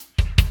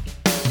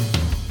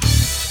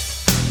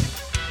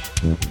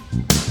The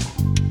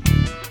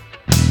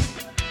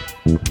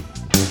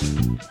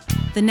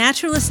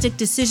Naturalistic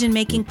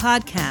Decision-Making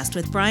Podcast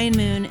with Brian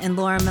Moon and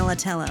Laura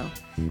Militello.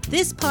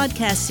 This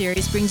podcast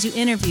series brings you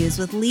interviews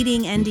with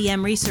leading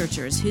NDM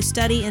researchers who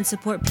study and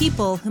support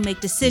people who make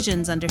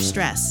decisions under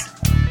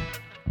stress.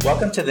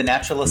 Welcome to the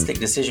Naturalistic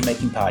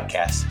Decision-Making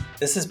Podcast.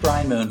 This is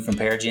Brian Moon from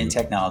Paragean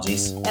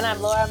Technologies. And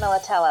I'm Laura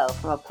Militello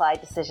from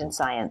Applied Decision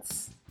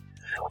Science.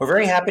 We're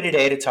very happy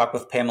today to talk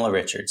with Pamela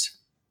Richards.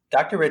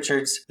 Dr.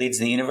 Richards leads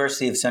the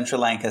University of Central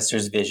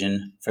Lancaster's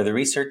vision for the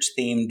research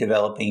theme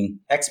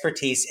developing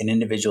expertise in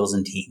individuals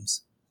and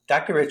teams.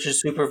 Dr. Richards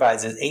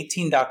supervises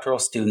 18 doctoral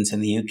students in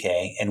the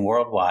UK and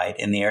worldwide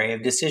in the area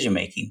of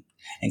decision-making,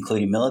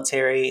 including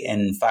military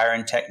and fire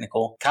and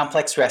technical,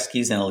 complex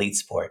rescues, and elite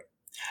sport.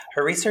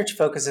 Her research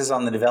focuses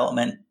on the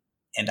development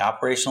and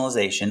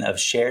operationalization of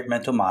shared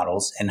mental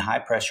models in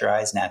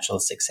high-pressurized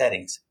naturalistic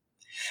settings.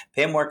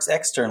 Pam works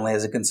externally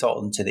as a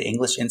consultant to the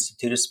English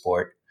Institute of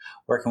Sport,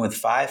 working with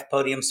 5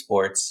 podium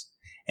sports,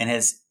 and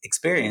has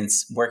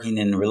experience working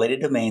in related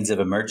domains of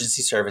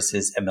emergency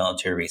services and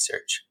military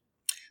research.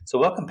 So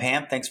welcome,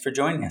 Pam. Thanks for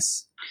joining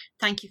us.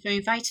 Thank you for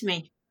inviting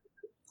me.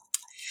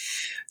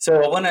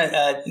 So I want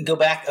to go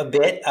back a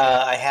bit.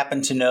 I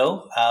happen to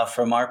know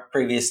from our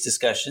previous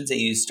discussions that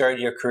you started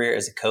your career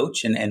as a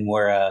coach and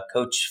were a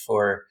coach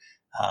for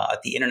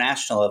at the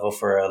international level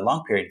for a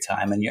long period of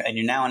time, and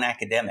you're now an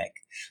academic.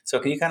 So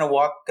can you kind of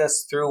walk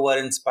us through what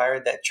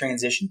inspired that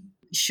transition?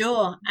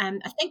 Sure.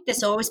 I think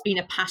there's always been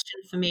a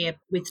passion for me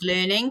with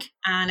learning.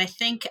 And I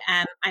think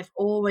I've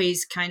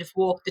always kind of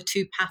walked the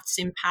two paths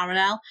in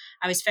parallel.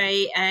 I was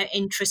very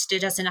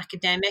interested as an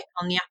academic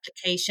on the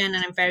application,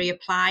 and I'm very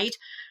applied.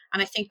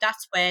 And I think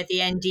that's where the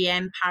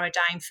NDM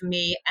paradigm for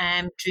me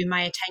drew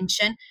my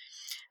attention.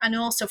 And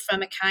also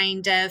from a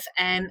kind of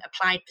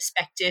applied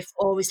perspective,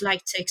 always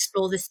like to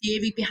explore the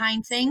theory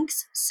behind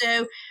things.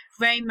 So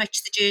very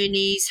much the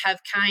journeys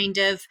have kind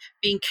of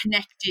been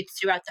connected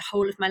throughout the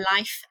whole of my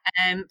life,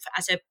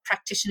 as a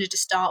practitioner to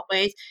start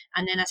with,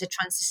 and then as I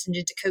transitioned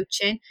into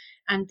coaching.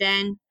 And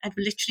then I've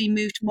literally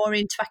moved more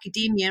into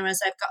academia as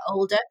I've got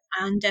older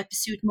and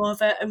pursued more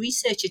of a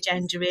research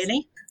agenda,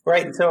 really.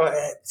 Right.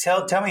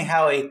 So tell me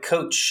how a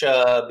coach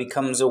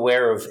becomes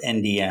aware of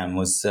NDM.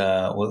 Was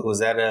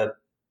that a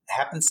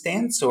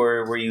happenstance,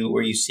 or were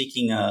you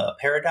seeking a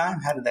paradigm?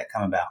 How did that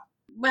come about?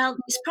 Well,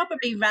 it's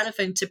probably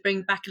relevant to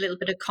bring back a little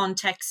bit of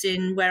context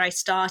in where I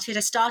started. I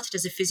started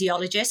as a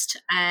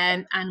physiologist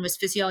and was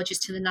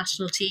physiologist to the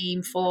national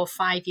team for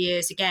 5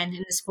 years, again,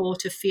 in the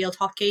sport of field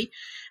hockey.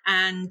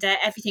 And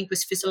everything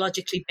was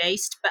physiologically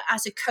based. But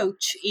as a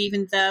coach,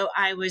 even though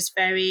I was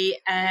very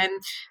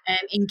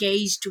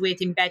engaged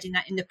with embedding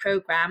that in the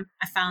program,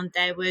 I found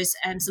there was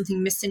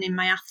something missing in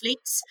my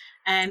athletes,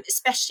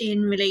 especially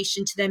in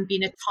relation to them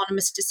being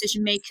autonomous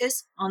decision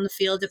makers on the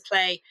field of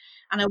play.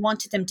 And I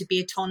wanted them to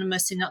be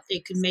autonomous in that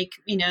they could make,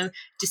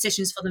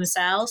 decisions for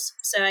themselves.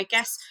 So I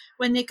guess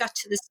when they got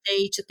to the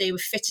stage that they were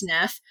fit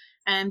enough,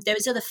 there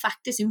was other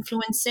factors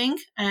influencing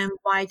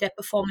why their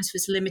performance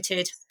was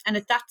limited. And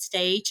at that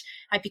stage,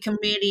 I became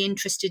really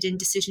interested in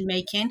decision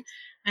making.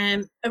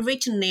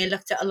 Originally, I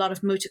looked at a lot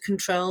of motor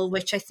control,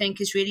 which I think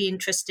is really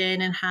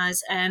interesting and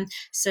has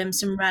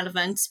some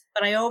relevance.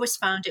 But I always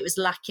found it was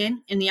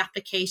lacking in the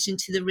application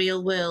to the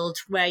real world,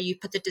 where you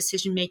put the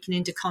decision making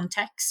into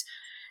context.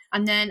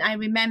 And then I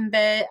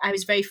remember I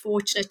was very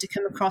fortunate to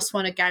come across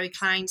one of Gary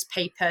Klein's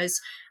papers.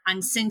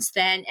 And since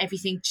then,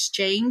 everything's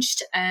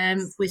changed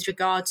with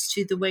regards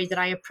to the way that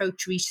I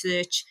approach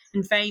research.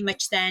 And very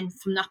much then,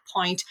 from that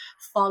point,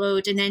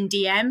 followed an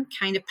NDM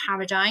kind of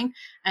paradigm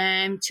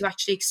to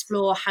actually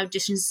explore how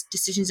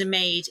decisions are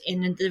made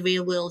in the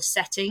real world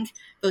setting,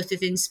 both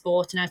within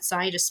sport and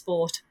outside of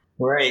sport.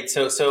 Right.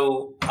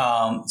 So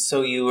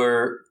you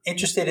were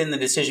interested in the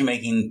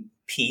decision-making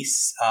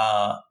piece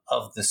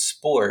of the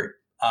sport.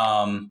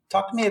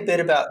 Talk to me a bit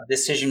about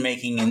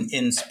decision-making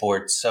in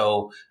sports.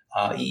 So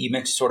you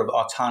mentioned sort of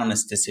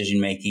autonomous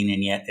decision-making,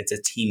 and yet it's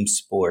a team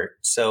sport.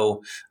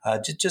 So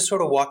just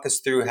sort of walk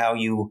us through how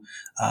you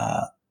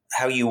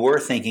were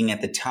thinking at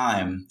the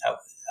time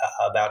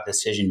about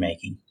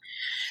decision-making.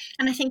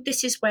 And I think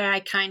this is where I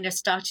kind of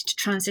started to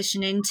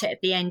transition into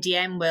the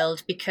NDM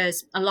world,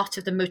 because a lot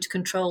of the motor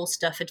control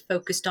stuff had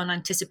focused on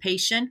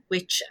anticipation,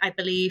 which I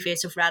believe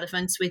is of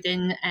relevance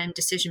within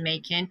decision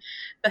making.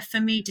 But for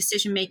me,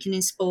 decision making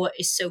in sport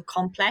is so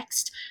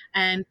complex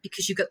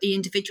because you've got the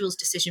individual's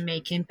decision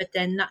making, but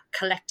then that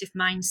collective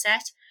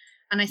mindset.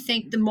 And I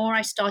think the more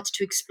I started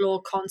to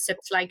explore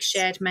concepts like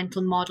shared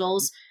mental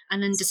models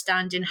and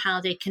understanding how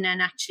they can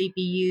then actually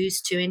be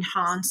used to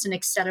enhance and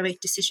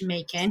accelerate decision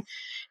making,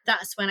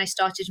 that's when I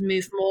started to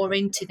move more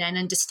into then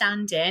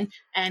understanding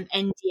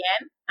NDM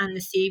and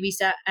the theories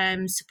that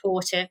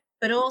support it,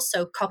 but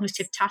also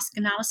cognitive task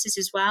analysis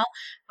as well,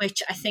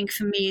 which I think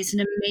for me is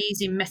an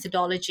amazing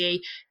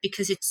methodology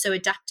because it's so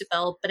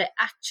adaptable, but it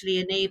actually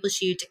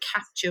enables you to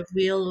capture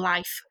real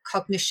life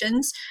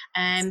cognitions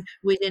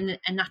within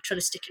a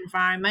naturalistic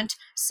environment.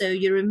 So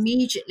you're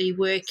immediately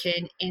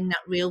working in that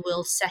real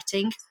world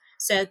setting.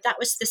 So that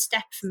was the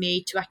step for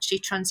me to actually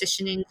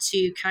transition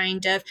into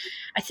kind of,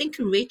 I think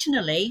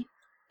originally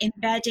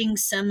embedding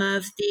some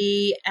of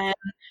the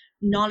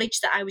knowledge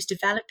that I was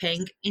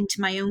developing into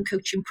my own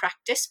coaching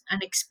practice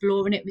and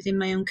exploring it within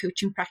my own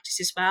coaching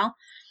practice as well.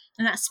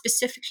 And that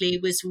specifically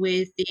was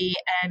with the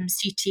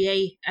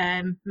CTA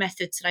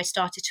methods that I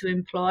started to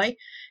employ.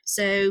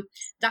 So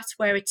that's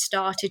where it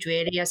started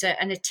really, as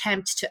an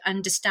attempt to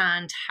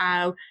understand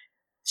how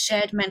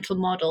shared mental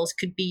models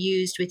could be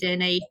used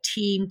within a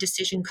team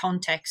decision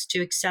context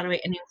to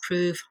accelerate and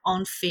improve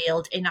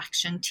on-field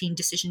in-action team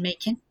decision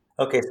making.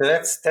 Okay,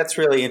 so that's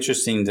really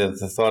interesting.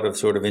 The thought of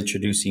sort of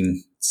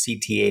introducing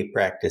CTA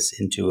practice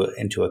into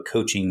a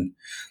coaching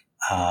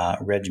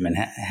regimen.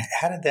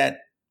 How did that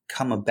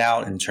come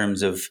about in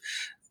terms of?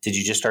 Did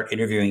you just start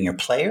interviewing your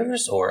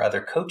players or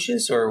other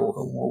coaches, or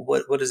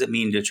what does it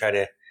mean to try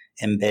to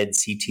embed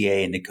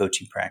CTA into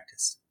coaching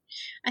practice?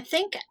 I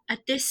think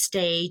at this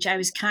stage, I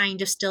was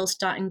kind of still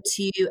starting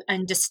to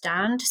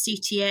understand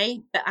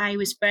CTA, but I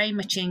was very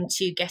much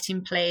into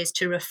getting players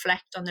to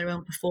reflect on their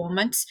own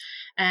performance.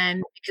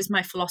 Because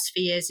my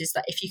philosophy is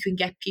that if you can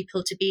get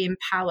people to be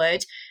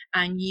empowered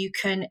and you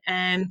can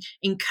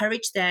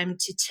encourage them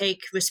to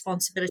take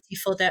responsibility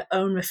for their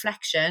own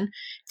reflection,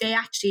 they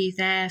actually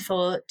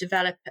therefore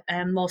develop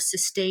more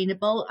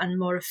sustainable and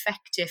more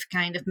effective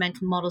kind of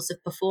mental models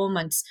of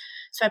performance.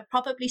 So I'd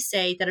probably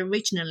say that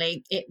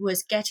originally it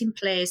was getting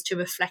players to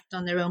reflect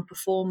on their own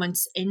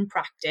performance in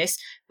practice,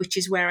 which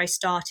is where I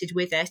started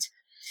with it.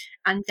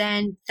 And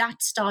then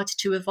that started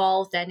to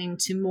evolve then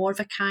into more of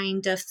a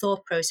kind of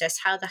thought process,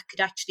 how that could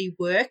actually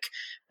work,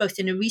 both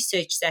in a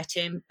research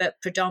setting, but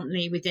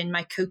predominantly within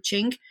my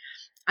coaching.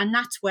 And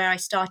that's where I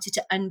started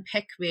to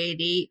unpick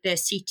really the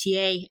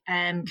CTA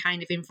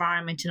kind of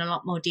environment in a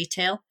lot more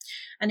detail.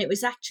 And it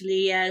was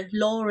actually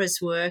Laura's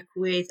work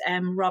with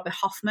Robert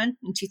Hoffman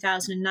in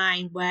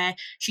 2009, where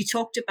she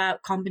talked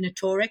about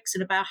combinatorics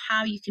and about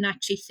how you can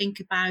actually think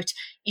about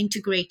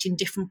integrating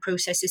different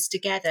processes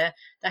together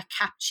that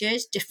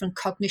captures different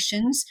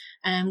cognitions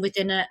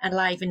within a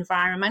live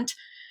environment.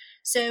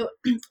 So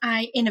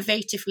I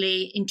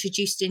innovatively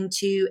introduced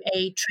into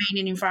a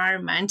training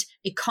environment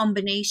a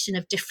combination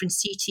of different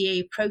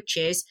CTA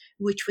approaches,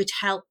 which would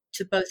help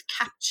to both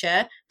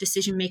capture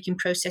decision-making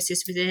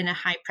processes within a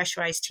high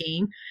pressurized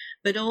team,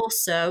 but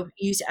also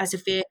use it as a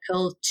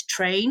vehicle to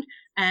train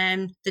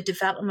the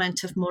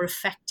development of more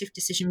effective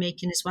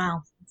decision-making as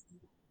well.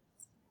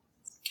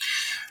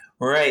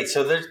 Right.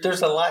 So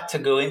there's a lot to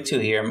go into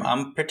here.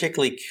 I'm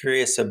particularly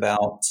curious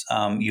about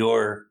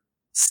your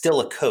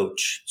still a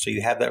coach, so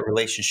you have that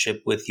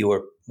relationship with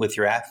your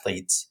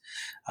athletes,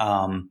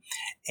 and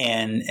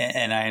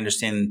I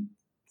understand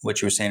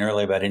what you were saying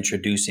earlier about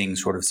introducing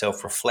sort of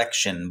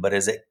self-reflection. But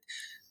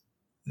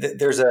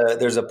there's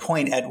a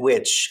point at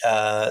which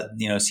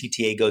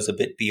CTA goes a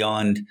bit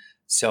beyond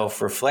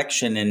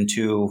self-reflection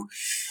into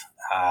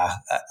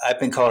I've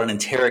been called an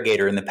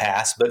interrogator in the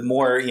past, but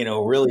more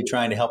really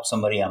trying to help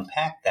somebody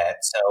unpack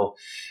that.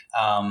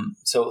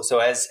 So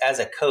as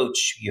a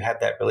coach, you have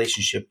that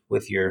relationship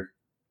with your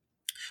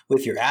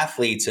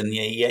athletes, and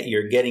yet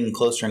you're getting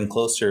closer and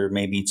closer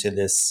maybe to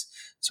this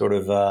sort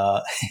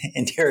of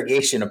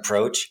interrogation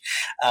approach.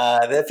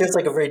 That feels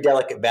like a very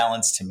delicate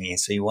balance to me.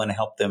 So you want to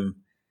help them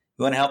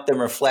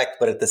reflect,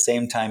 but at the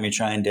same time you're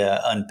trying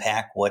to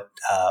unpack what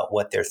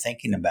they're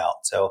thinking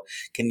about. So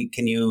can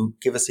you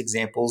give us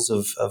examples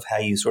of how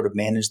you sort of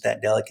manage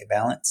that delicate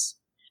balance?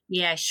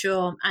 Yeah,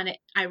 sure. And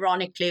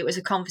ironically, it was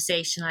a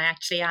conversation I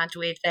actually had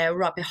with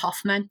Robert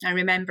Hoffman. I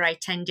remember I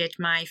attended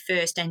my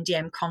first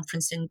NDM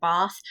conference in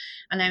Bath,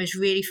 and I was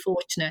really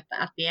fortunate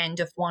that at the end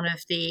of one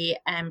of the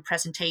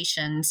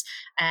presentations,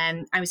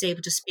 I was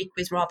able to speak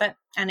with Robert,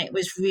 and it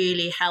was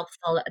really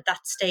helpful at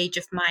that stage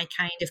of my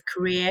kind of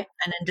career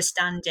and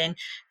understanding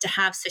to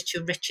have such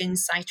a rich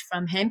insight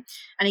from him.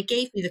 And it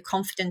gave me the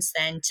confidence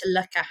then to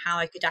look at how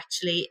I could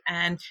actually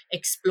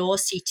explore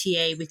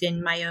CTA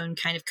within my own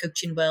kind of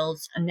coaching world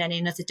and then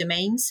in other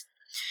domains.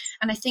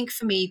 And I think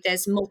for me,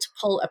 there's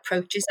multiple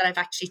approaches that I've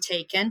actually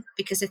taken,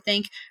 because I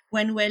think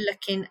when we're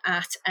looking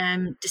at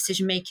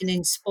decision making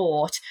in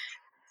sport,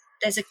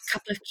 there's a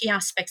couple of key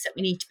aspects that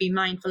we need to be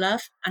mindful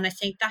of. And I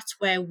think that's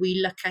where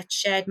we look at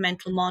shared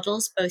mental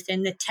models, both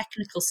in the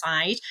technical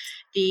side,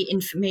 the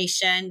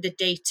information, the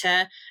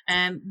data,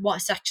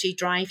 what's actually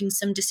driving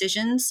some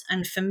decisions.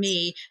 And for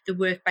me, the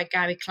work by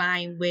Gary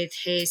Klein with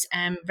his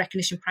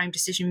recognition prime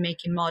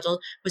decision-making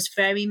model was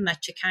very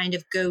much a kind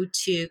of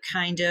go-to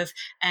kind of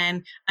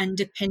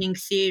underpinning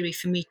theory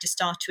for me to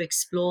start to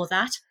explore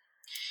that.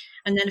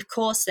 And then, of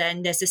course,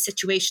 then there's a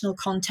situational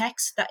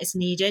context that is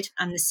needed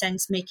and the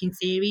sense-making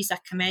theories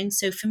that come in.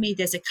 So for me,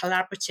 there's a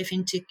collaborative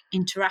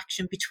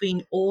interaction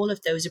between all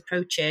of those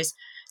approaches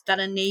that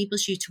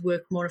enables you to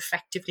work more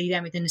effectively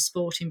then within a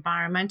sport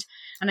environment.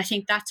 And I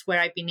think that's where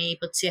I've been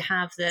able to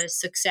have the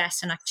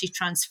success and actually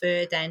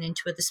transfer then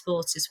into other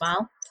sports as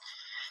well.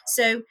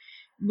 So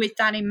with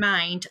that in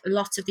mind,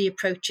 lots of the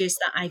approaches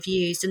that I've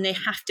used, and they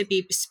have to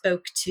be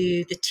bespoke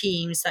to the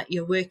teams that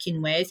you're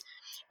working with,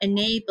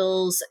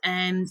 enables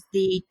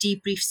the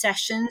debrief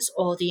sessions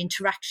or the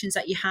interactions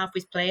that you have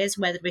with players,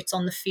 whether it's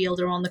on the field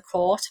or on the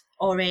court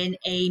or in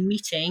a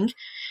meeting,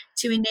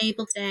 to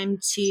enable them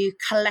to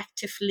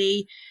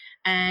collectively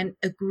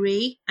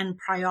agree and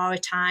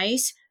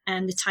prioritize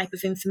the type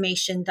of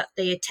information that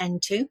they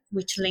attend to,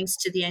 which links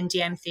to the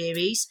NDM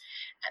theories,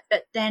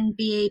 but then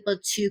be able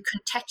to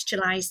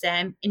contextualize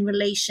them in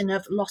relation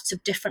of lots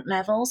of different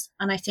levels.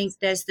 And I think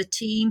there's the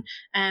team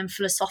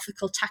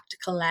philosophical,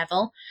 tactical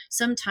level.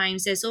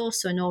 Sometimes there's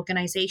also an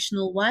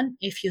organizational one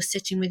if you're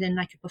sitting within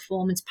like a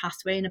performance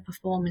pathway and a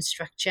performance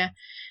structure,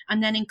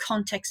 and then in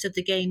context of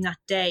the game that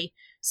day.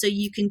 So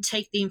you can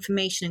take the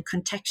information and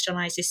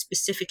contextualize it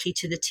specifically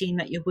to the team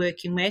that you're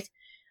working with,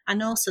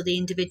 and also the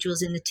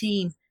individuals in the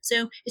team.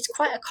 So it's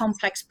quite a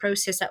complex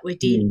process that we're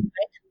dealing with.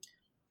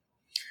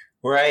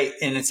 Right.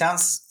 And it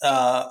sounds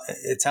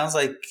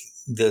like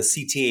the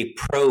CTA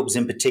probes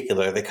in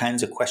particular, the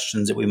kinds of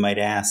questions that we might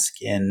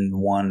ask in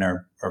one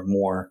or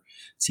more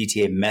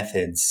CTA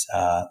methods.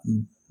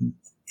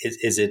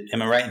 Is it,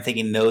 am I right in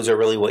thinking those are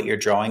really what you're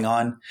drawing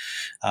on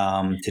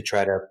to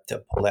try to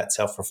pull that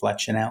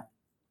self-reflection out?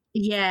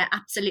 Yeah,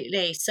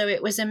 absolutely. So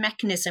it was a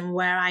mechanism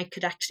where I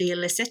could actually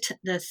elicit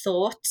the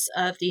thoughts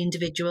of the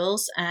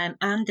individuals and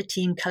the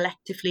team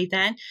collectively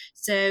then.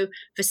 So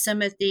for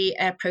some of the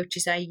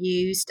approaches I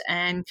used,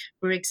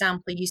 for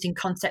example, using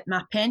concept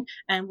mapping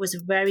was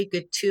a very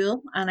good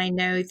tool. And I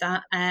know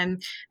that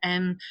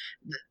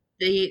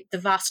the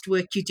vast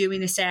work you do in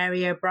this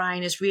area,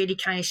 Brian, has really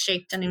kind of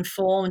shaped and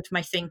informed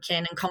my thinking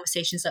and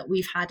conversations that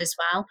we've had as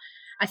well.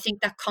 I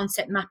think that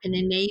concept mapping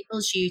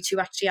enables you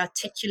to actually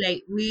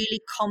articulate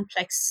really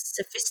complex,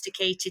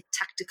 sophisticated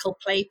tactical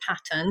play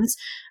patterns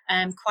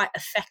quite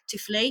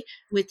effectively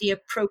with the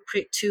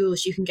appropriate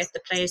tools you can get the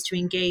players to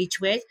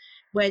engage with,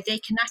 where they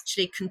can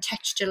actually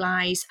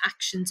contextualize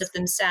actions of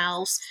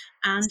themselves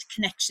and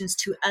connections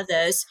to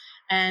others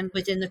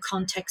within the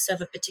context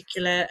of a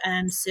particular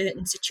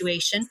certain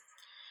situation.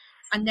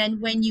 And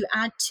then when you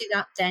add to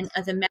that then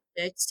other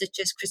methods, such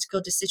as critical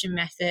decision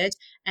method,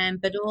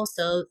 but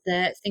also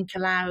the think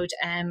aloud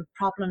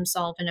problem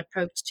solving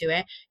approach to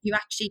it, you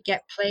actually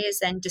get players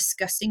then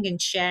discussing and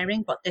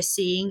sharing what they're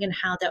seeing and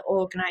how they're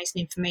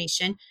organizing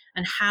information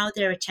and how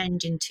they're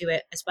attending to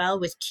it as well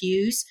with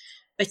cues,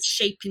 but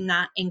shaping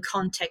that in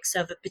context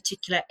of a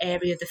particular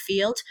area of the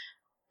field,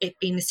 it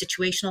being the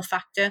situational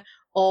factor,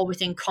 or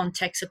within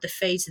context of the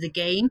phase of the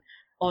game,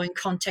 or in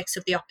context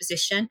of the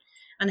opposition.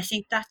 And I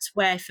think that's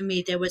where, for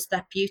me, there was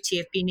that beauty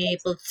of being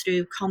able,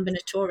 through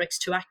combinatorics,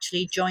 to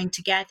actually join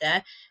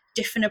together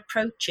different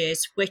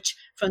approaches, which,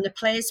 from the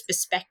player's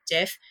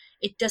perspective,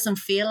 it doesn't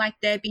feel like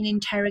they're being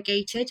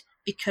interrogated,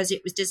 because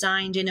it was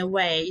designed in a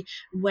way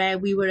where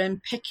we were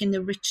unpicking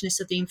the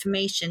richness of the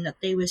information that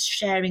they were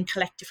sharing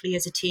collectively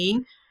as a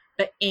team,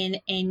 but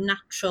in a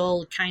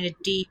natural kind of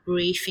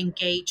debrief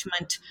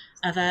engagement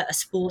of a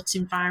sports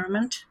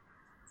environment.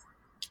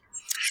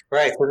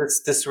 Right. So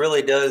this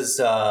really does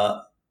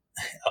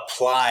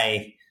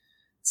apply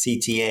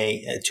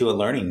CTA to a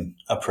learning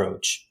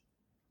approach,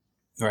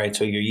 right?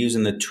 So you're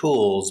using the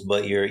tools,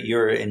 but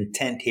your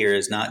intent here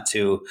is not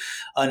to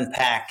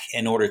unpack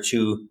in order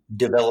to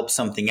develop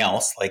something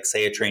else, like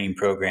say a training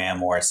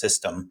program or a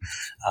system,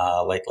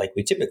 like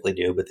we typically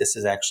do. But this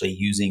is actually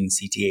using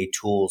CTA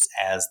tools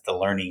as the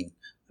learning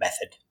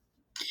method.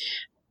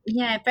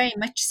 Yeah, very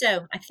much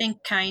so. I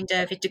think kind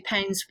of it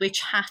depends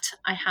which hat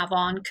I have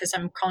on, because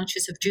I'm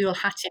conscious of dual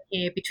hatting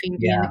here between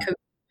being the coach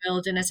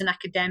world and as an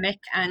academic.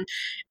 And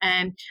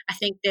I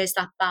think there's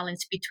that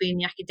balance between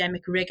the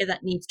academic rigor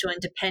that needs to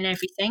underpin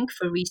everything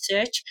for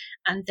research,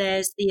 and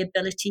there's the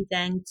ability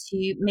then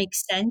to make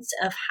sense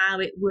of how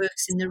it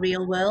works in the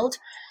real world.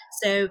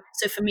 So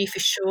for me, for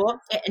sure,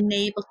 it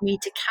enabled me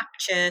to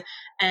capture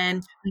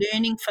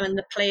learning from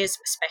the player's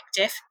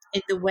perspective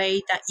in the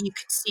way that you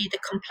could see the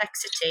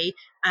complexity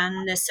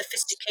and the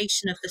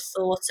sophistication of the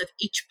thoughts of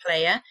each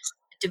player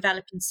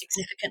developing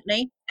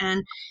significantly.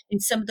 And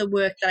in some of the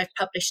work that I've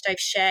published, I've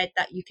shared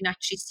that you can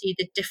actually see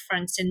the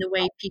difference in the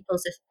way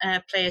people's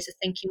players are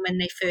thinking when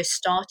they first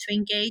start to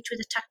engage with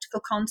a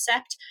tactical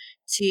concept,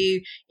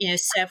 to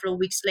several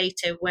weeks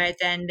later, where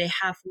then they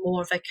have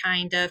more of a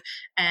kind of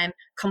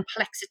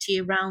complexity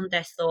around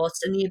their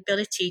thoughts and the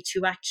ability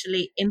to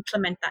actually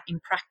implement that in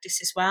practice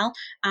as well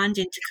and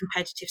into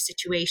competitive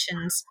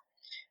situations.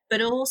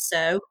 But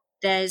also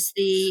there's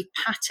the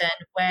pattern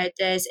where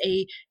there's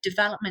a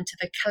development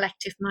of a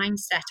collective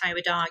mindset, I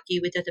would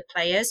argue, with other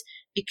players,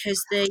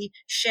 because the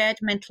shared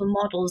mental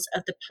models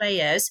of the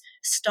players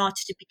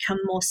started to become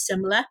more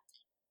similar,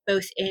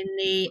 both in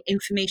the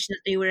information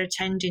that they were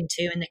attending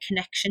to and the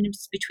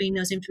connections between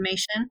those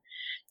information.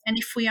 And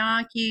if we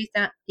argue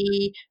that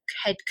the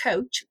head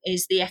coach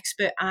is the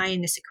expert eye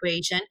in this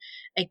equation,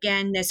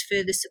 again, there's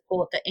further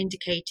support that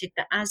indicated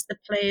that as the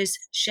players'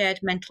 shared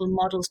mental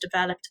models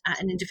developed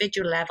at an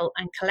individual level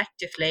and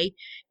collectively,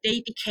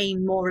 they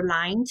became more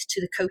aligned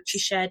to the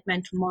coach's shared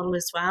mental model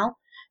as well.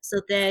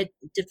 So there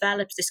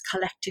develops this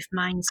collective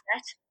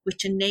mindset,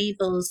 which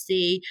enables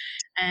the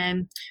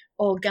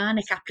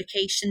organic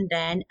application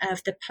then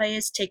of the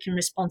players taking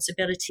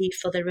responsibility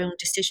for their own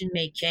decision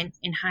making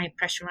in high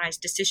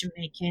pressurized decision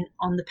making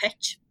on the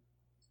pitch.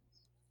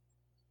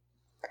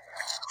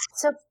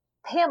 So,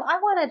 Pam, I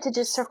wanted to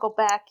just circle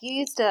back. You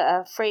used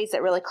a phrase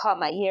that really caught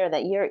my ear,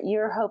 that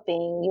you're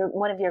hoping,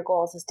 one of your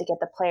goals is to get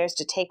the players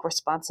to take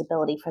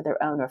responsibility for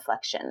their own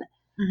reflection.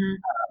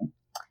 Mm-hmm.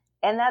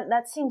 And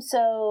that seems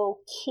so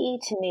key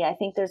to me. I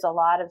think there's a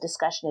lot of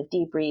discussion of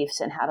debriefs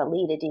and how to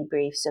lead a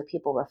debrief so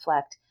people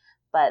reflect.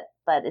 But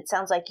it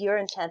sounds like your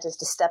intent is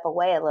to step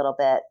away a little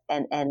bit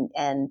and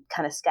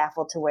kind of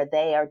scaffold to where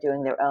they are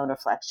doing their own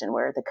reflection,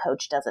 where the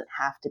coach doesn't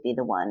have to be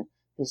the one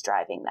who's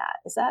driving that.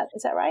 Is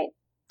that right?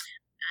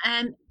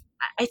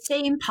 I'd say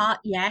in part,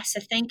 yes.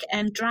 I think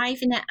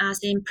driving it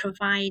as in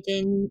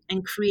providing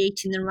and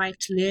creating the right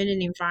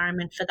learning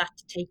environment for that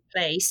to take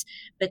place.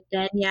 But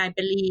then, I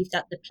believe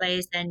that the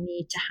players then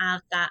need to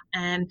have that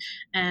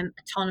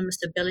autonomous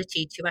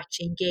ability to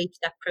actually engage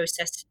that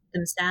process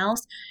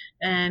themselves,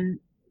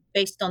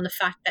 based on the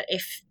fact that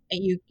if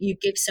you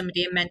give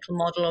somebody a mental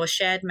model or a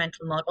shared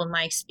mental model,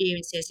 my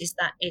experience is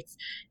that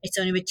it's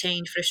only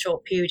retained for a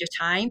short period of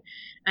time.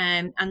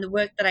 And the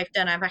work that I've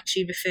done, I've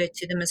actually referred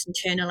to them as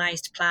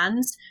internalized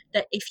plans,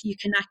 that if you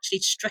can actually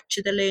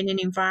structure the learning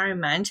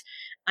environment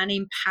and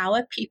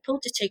empower people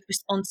to take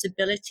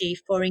responsibility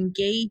for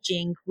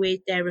engaging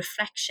with their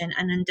reflection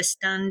and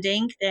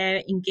understanding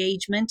their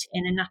engagement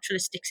in a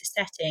naturalistic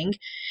setting,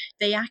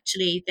 they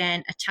actually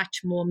then attach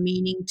more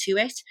meaning to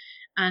it.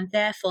 And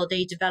therefore,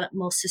 they develop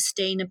more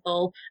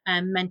sustainable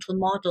mental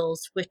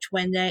models, which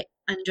when they're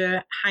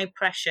under high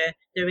pressure,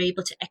 they're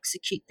able to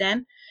execute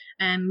them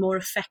more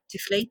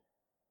effectively.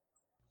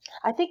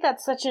 I think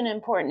that's such an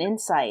important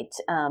insight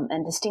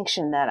and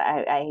distinction that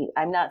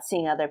I'm not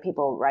seeing other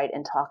people write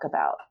and talk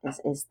about,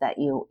 is that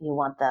you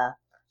want the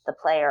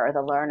player or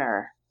the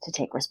learner to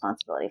take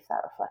responsibility for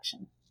that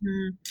reflection.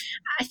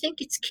 I think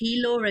it's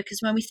key, Laura,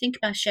 because when we think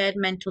about shared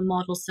mental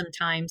models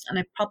sometimes, and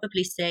I'd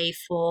probably say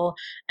for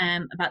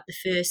about the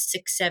first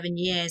 6-7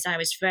 years, I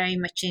was very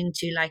much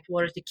into like,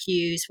 what are the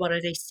cues, what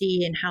are they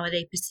seeing, how are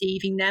they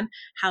perceiving them,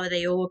 how are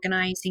they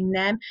organizing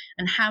them,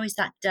 and how is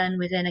that done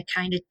within a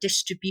kind of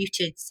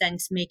distributed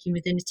sense making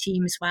within a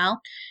team as well.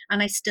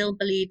 And I still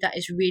believe that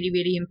is really,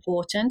 really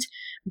important.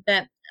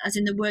 But as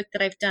in the work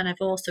that I've done, I've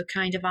also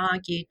kind of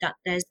argued that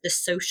there's the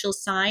social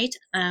side,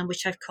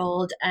 which I've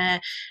called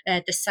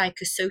the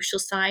psychosocial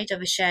side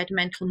of a shared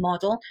mental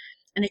model.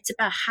 And it's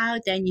about how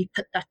then you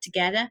put that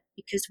together,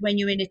 because when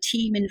you're in a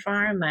team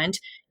environment,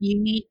 you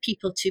need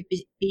people to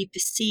be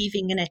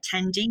perceiving and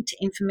attending to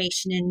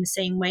information in the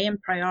same way and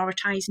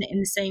prioritizing it in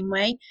the same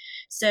way.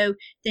 So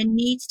there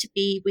needs to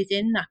be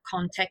within that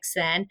context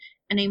then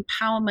an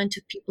empowerment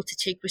of people to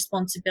take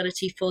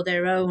responsibility for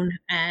their own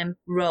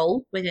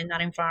role within that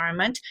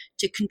environment,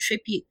 to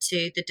contribute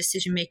to the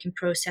decision-making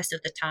process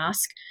of the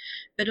task.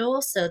 But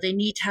also they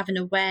need to have an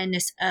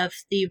awareness of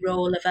the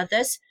role of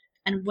others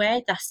and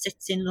where that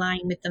sits in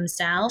line with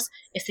themselves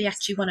if they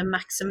actually want to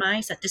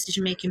maximize that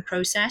decision-making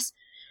process.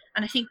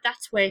 And I think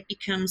that's where it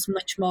becomes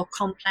much more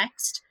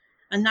complex.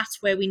 And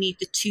that's where we need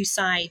the two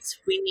sides.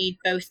 We need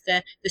both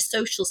the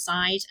social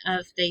side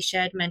of the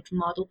shared mental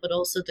model, but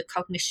also the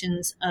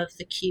cognitions of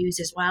the cues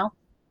as well.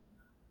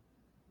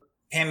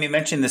 Pam, you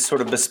mentioned this sort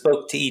of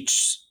bespoke to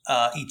each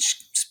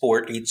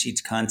sport,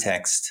 each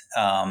context.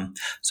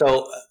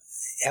 So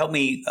help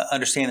me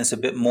understand this a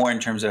bit more in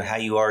terms of how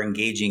you are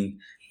engaging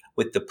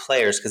with the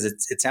players, because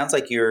it sounds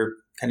like you're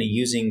kind of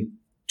using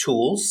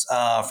tools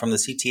from the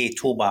CTA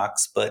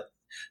toolbox, but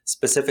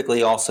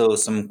specifically also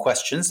some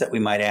questions that we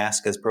might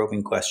ask as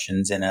probing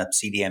questions in a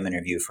CDM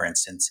interview, for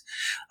instance.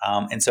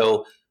 And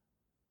so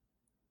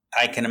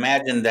I can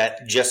imagine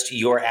that just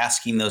your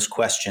asking those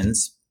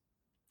questions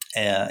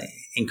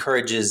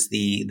encourages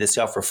the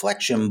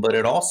self-reflection, but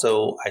it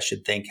also, I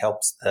should think,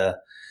 helps the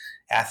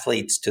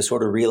athletes to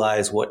sort of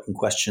realize what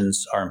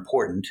questions are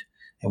important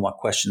and what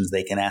questions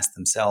they can ask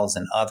themselves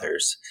and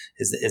others.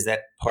 Is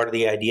that part of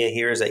the idea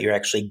here, is that you're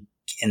actually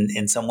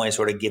in some way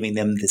sort of giving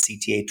them the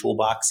CTA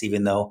toolbox,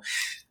 even though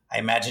I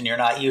imagine you're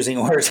not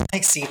using words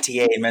like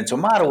CTA and mental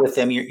model with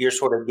them, you're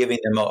sort of giving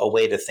them a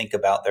way to think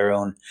about their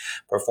own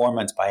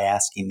performance by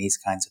asking these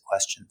kinds of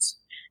questions?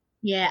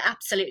 Yeah,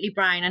 absolutely,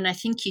 Brian. And I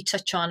think you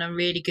touch on a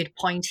really good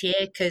point here,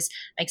 because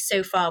like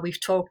so far we've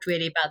talked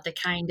really about the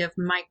kind of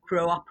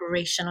micro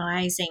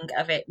operationalizing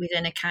of it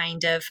within a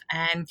kind of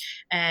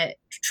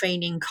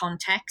training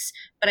context.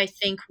 But I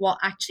think what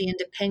actually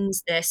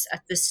underpins this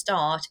at the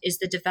start is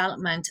the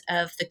development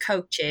of the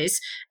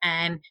coaches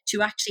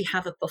to actually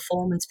have a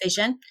performance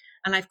vision.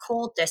 And I've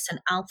called this an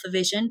alpha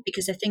vision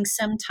because I think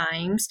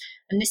sometimes,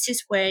 and this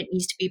is where it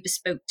needs to be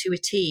bespoke to a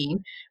team,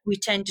 we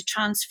tend to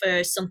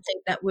transfer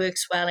something that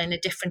works well in a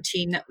different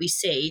team that we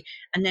see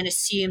and then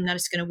assume that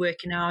it's going to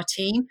work in our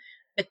team.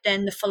 But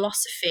then the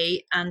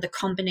philosophy and the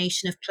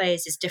combination of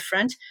players is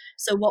different.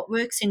 So what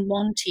works in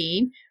one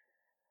team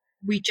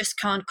we just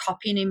can't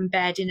copy and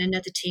embed in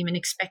another team and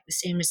expect the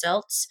same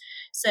results.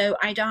 So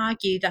I'd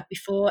argue that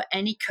before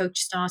any coach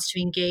starts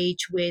to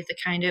engage with the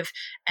kind of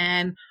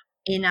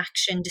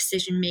in-action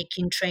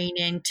decision-making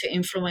training to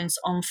influence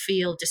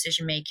on-field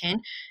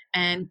decision-making,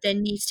 there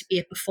needs to be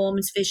a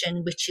performance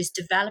vision which is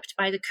developed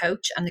by the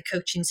coach and the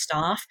coaching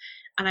staff.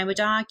 And I would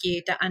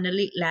argue that at an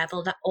elite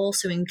level, that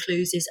also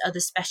includes other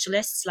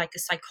specialists like a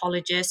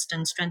psychologist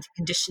and strength and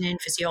conditioning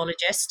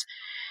physiologist.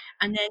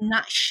 And then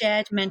that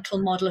shared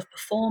mental model of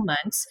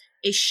performance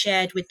is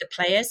shared with the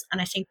players.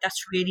 And I think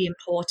that's really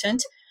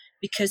important,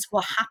 because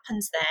what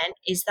happens then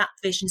is that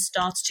vision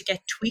starts to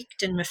get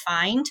tweaked and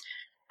refined.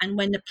 And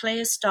when the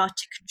players start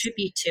to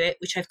contribute to it,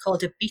 which I've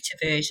called a beta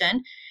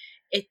version,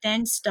 it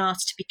then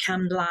starts to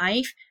become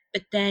live.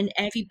 But then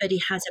everybody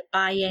has a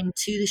buy-in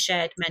to the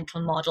shared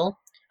mental model.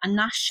 And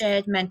that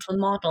shared mental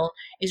model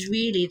is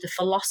really the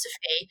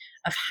philosophy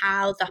of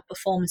how that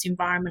performance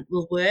environment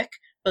will work,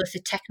 both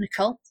the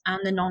technical and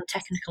the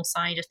non-technical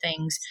side of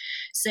things.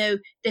 So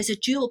there's a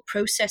dual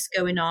process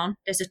going on.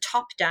 There's a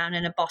top-down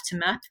and a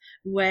bottom-up,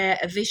 where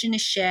a vision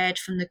is shared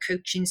from the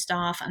coaching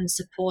staff and the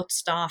support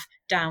staff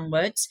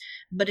downwards,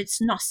 but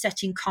it's not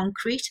set in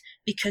concrete,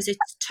 because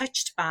it's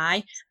touched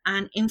by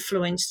and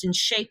influenced and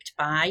shaped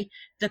by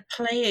the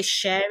players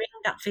sharing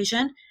that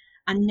vision.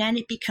 And then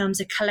it becomes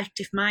a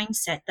collective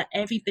mindset that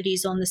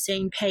everybody's on the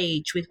same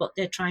page with what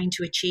they're trying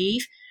to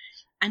achieve.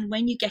 And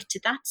when you get to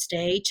that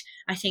stage,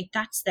 I think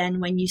that's then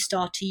when you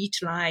start to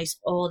utilize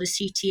all the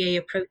CTA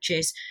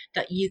approaches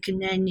that you can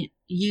then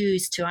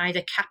use to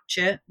either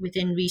capture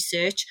within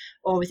research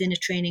or within a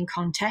training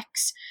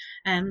context.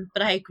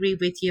 But I agree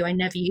with you. I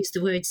never use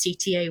the word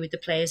CTA with the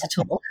players at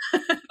all.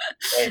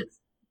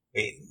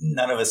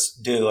 None of us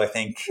do, I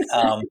think.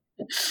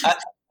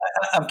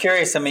 I'm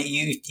curious. I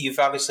mean, you've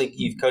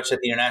obviously coached at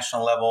the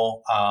international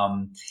level,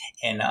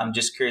 and I'm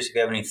just curious if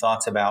you have any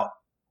thoughts about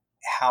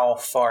how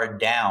far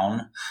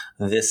down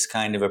this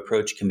kind of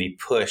approach can be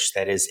pushed.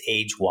 That is,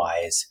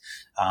 age-wise.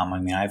 I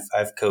mean,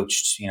 I've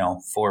coached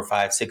 4,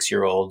 5,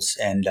 6-year-olds,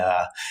 and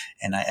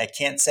I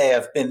can't say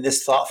I've been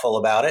this thoughtful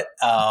about it.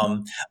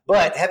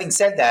 But having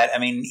said that, I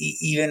mean,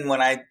 even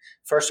when I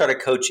first started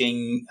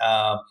coaching,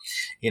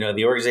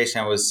 the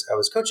organization I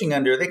was coaching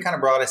under, they kind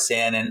of brought us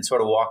in and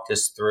sort of walked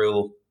us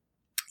through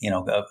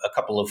a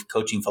couple of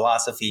coaching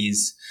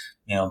philosophies.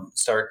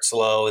 Start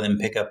slow and then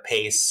pick up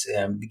pace,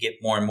 get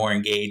more and more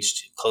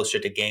engaged, closer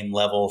to game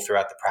level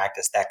throughout the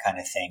practice, that kind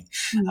of thing.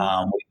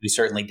 Mm-hmm. We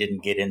certainly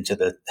didn't get into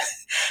the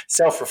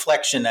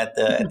self-reflection at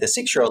the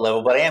 6-year-old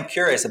level, but I am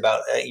curious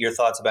about your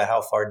thoughts about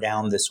how far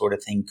down this sort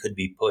of thing could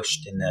be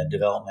pushed in the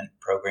development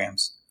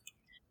programs.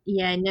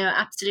 Yeah, no,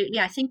 absolutely.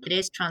 I think it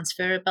is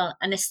transferable,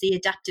 and it's the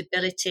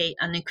adaptability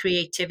and the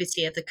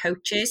creativity of the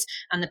coaches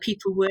and the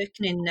people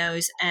working in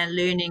those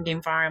learning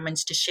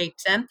environments to shape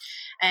them.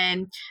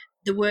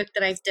 The work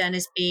that I've done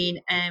has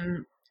been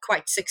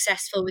quite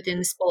successful within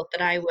the sport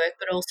that I work,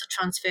 but also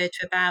transferred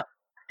to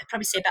I'd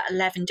probably say about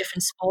 11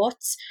 different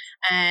sports,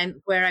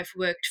 where I've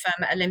worked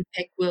from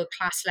Olympic world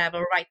class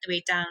level right the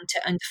way down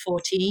to under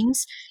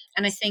 14s.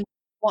 And I think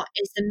what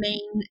is the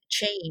main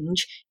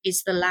change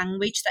is the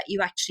language that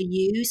you actually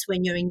use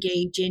when you're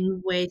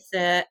engaging with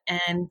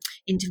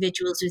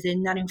individuals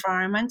within that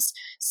environment.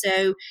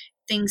 So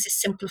things are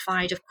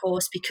simplified, of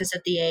course, because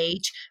of the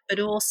age, but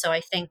also I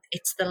think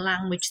it's the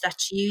language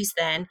that's used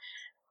then.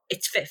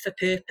 It's fit for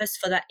purpose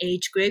for that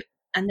age group,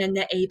 and then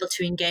they're able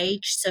to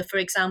engage. So, for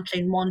example,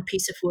 in one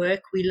piece of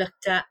work, we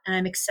looked at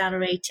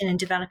accelerating and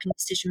developing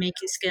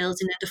decision-making skills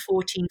in under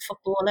 14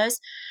 footballers.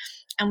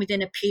 And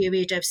within a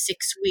period of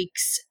 6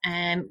 weeks,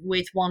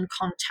 with one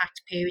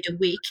contact period a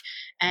week,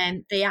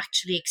 they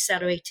actually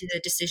accelerated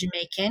their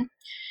decision-making.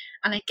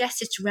 And I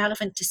guess it's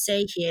relevant to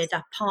say here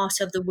that part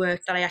of the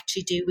work that I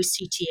actually do with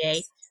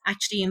CTA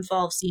actually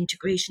involves the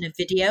integration of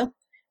video.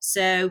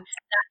 So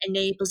that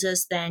enables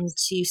us then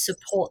to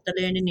support the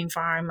learning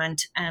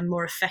environment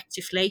more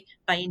effectively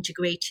by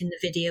integrating the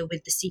video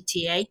with the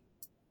CTA.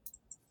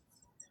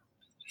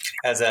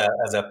 As a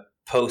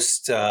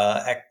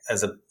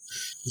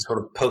sort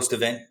of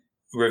post-event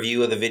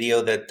review of the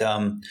video that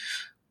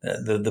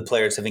the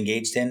players have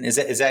engaged in, is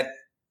that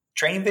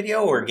training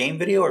video or game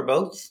video or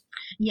both?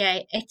 Yeah,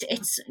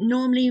 it's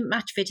normally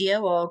match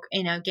video or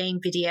game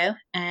video,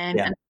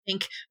 and I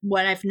think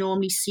what I've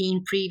normally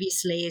seen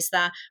previously is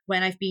that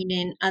when I've been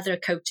in other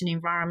coaching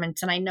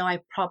environments, and I know I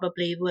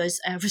probably was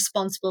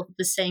responsible for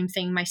the same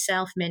thing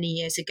myself many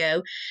years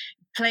ago,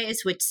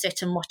 players would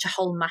sit and watch a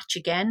whole match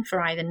again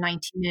for either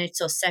 90 minutes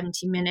or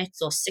 70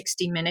 minutes or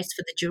 60 minutes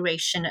for the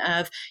duration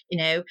of,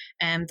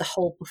 the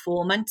whole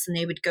performance, and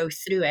they would go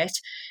through it.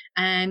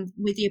 And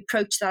with the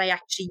approach that I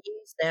actually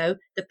use, though,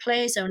 the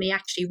players only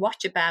actually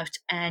watch about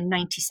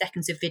 90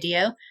 seconds of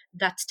video.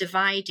 That's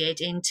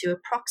divided into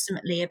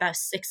approximately about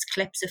 6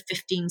 clips of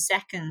 15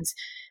 seconds.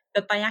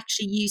 But by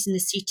actually using the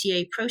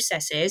CTA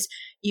processes,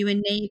 you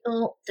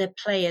enable the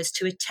players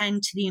to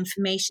attend to the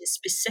information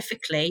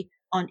specifically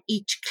on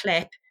each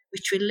clip,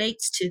 which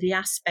relates to the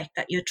aspect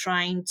that you're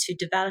trying to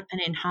develop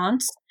and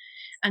enhance.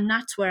 And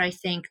that's where I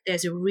think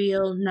there's a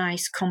real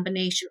nice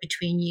combination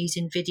between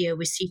using video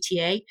with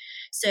CTA.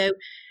 So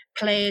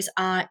players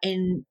are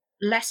in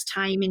less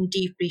time in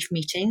debrief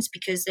meetings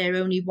because they're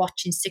only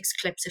watching 6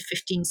 clips of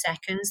 15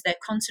 seconds. Their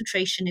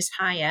concentration is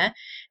higher.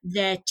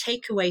 Their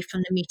takeaway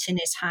from the meeting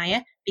is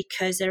higher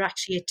because they're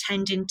actually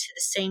attending to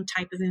the same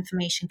type of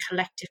information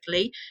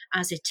collectively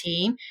as a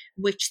team,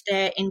 which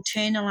they're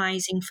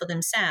internalizing for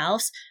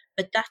themselves,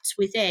 but that's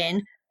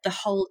within the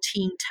whole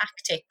team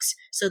tactics.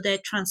 So their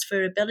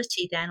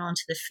transferability then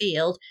onto the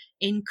field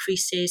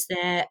increases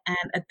their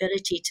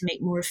ability to make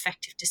more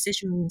effective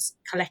decisions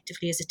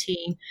collectively as a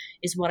team,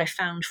 is what I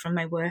found from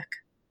my work.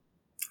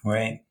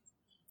 Right.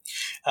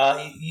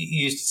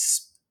 You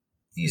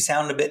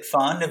sound a bit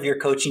fond of your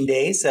coaching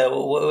days.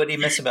 What do you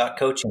miss about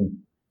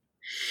coaching?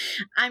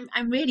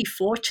 I'm really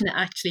fortunate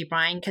actually,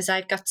 Brian, because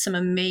I've got some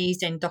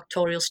amazing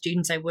doctoral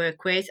students I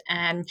work with,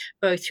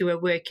 both who are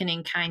working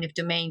in kind of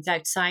domains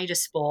outside of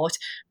sport,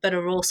 but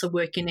are also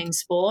working in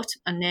sport,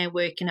 and they're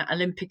working at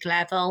Olympic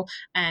level,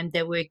 and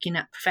they're working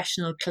at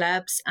professional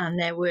clubs, and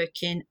they're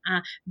working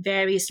at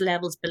various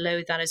levels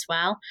below that as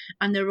well.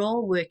 And they're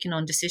all working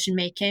on decision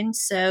making.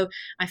 So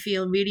I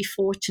feel really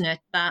fortunate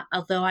that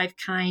although I've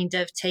kind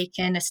of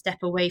taken a step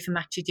away from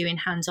actually doing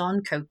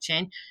hands-on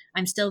coaching,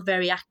 I'm still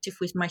very active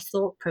with my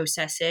thought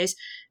processes,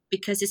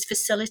 because it's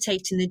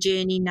facilitating the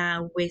journey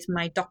now with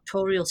my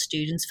doctoral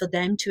students for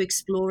them to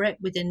explore it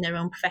within their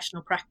own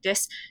professional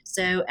practice.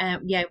 So,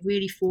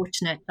 really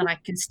fortunate that I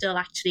can still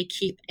actually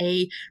keep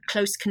a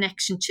close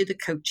connection to the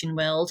coaching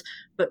world,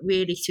 but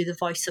really through the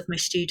voice of my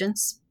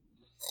students.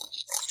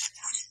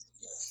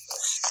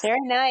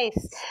 Very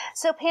nice.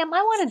 So, Pam,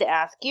 I wanted to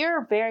ask,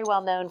 you're very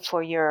well known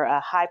for your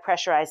high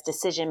pressurized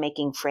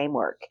decision-making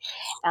framework.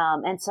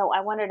 And so I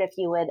wondered if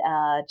you would,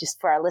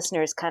 just for our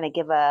listeners, kind of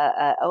give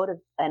an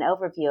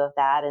overview of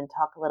that and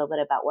talk a little bit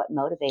about what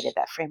motivated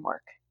that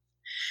framework.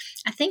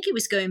 I think it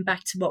was going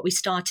back to what we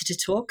started to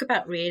talk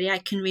about, really. I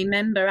can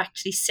remember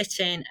actually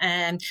sitting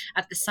at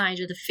the side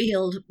of the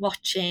field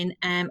watching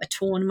a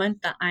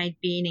tournament that I'd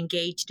been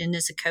engaged in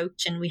as a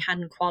coach, and we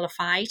hadn't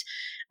qualified,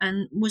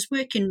 and was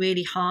working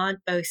really hard,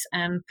 both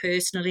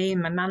personally,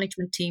 and my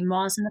management team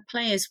was, and the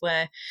players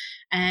were.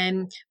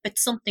 But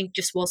something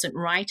just wasn't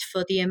right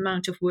for the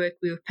amount of work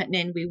we were putting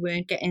in. We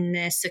weren't getting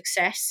the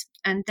success.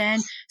 And then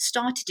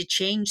started to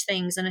change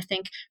things. And I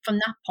think from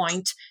that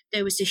point,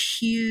 there was a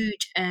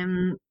huge,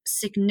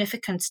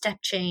 significant step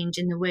change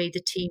in the way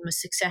the team was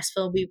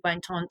successful. We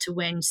went on to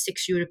win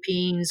 6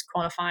 Europeans,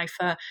 qualify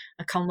for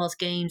a Commonwealth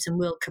Games and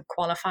World Cup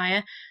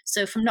qualifier.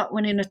 So from not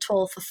winning at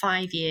all for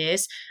 5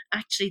 years,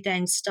 actually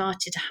then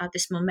started to have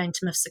this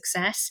momentum of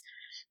success.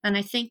 And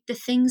I think the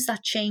things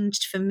that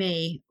changed for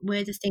me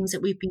were the things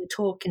that we've been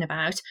talking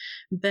about,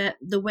 but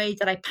the way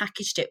that I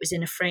packaged it was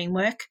in a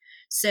framework.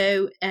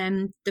 So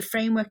the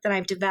framework that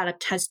I've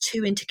developed has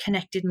 2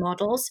 interconnected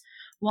models.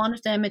 One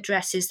of them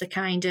addresses the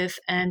kind of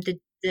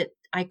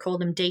I call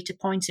them data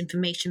points,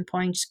 information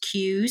points,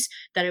 cues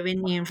that are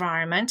in the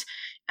environment,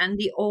 and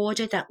the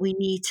order that we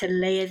need to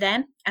layer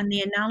them. And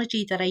the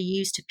analogy that I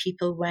use to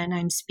people when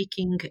I'm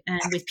speaking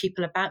with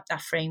people about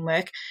that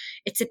framework,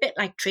 it's a bit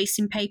like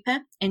tracing paper,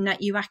 in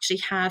that you actually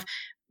have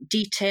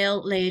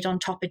detail layered on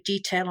top of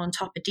detail on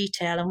top of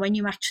detail. And when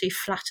you actually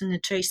flatten the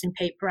tracing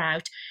paper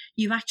out,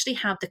 you actually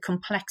have the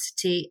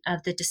complexity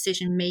of the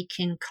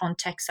decision-making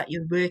context that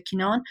you're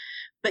working on,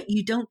 but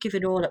you don't give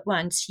it all at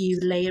once, you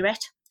layer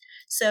it.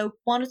 So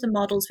one of the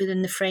models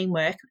within the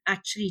framework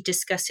actually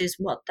discusses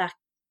what that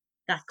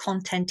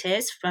content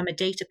is from a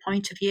data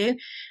point of view,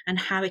 and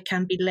how it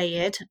can be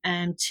layered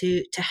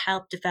to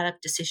help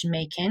develop decision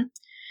making.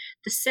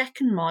 The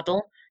second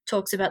model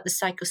talks about the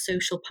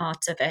psychosocial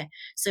parts of it.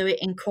 So it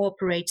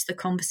incorporates the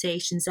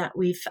conversations that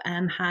we've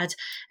had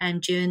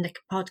during the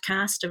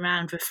podcast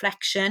around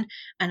reflection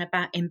and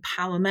about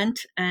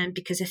empowerment,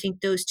 because I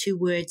think those 2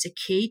 words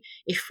are key.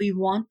 If we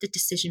want the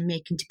decision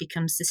making to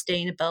become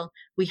sustainable,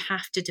 we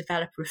have to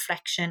develop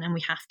reflection, and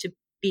we have to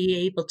be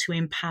able to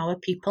empower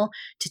people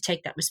to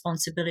take that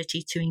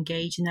responsibility to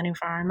engage in that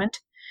environment.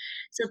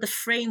 So the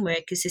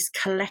framework is this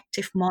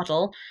collective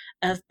model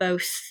of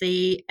both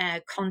the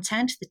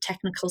content, the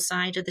technical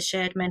side of the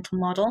shared mental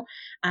model,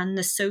 and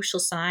the social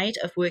side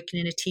of working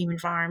in a team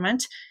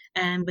environment,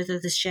 and with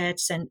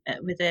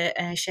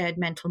a shared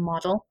mental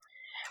model,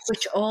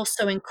 which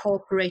also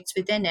incorporates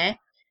within it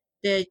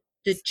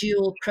the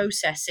dual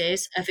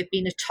processes of it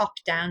being a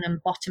top-down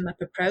and bottom-up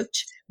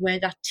approach, where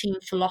that team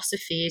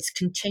philosophy is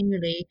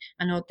continually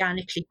and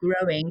organically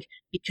growing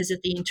because of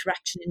the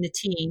interaction in the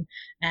team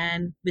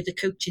with the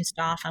coaching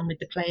staff and with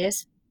the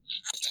players.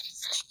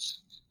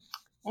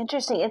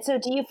 Interesting. And so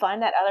do you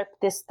find that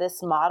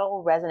this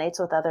model resonates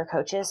with other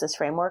coaches, this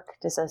framework?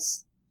 Does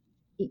this?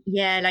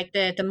 Yeah, like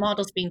the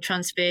model's been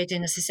transferred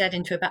in, as I said,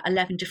 into about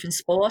 11 different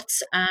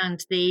sports,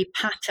 and the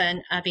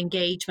pattern of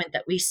engagement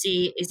that we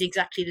see is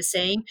exactly the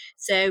same.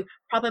 So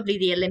probably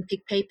the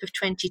Olympic paper of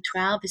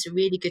 2012 is a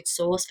really good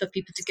source for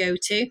people to go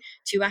to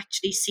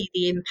actually see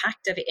the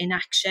impact of it in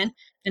action.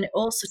 And it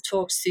also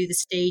talks through the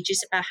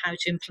stages about how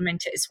to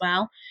implement it as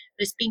well.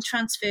 But it's been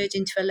transferred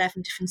into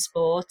 11 different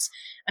sports,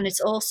 and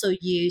it's also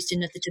used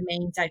in other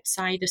domains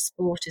outside of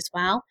sport as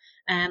well.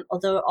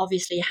 Although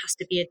obviously it has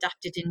to be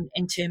adapted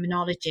in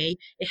terminology,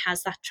 it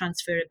has that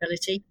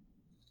transferability.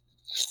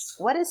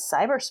 What is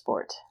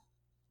cybersport?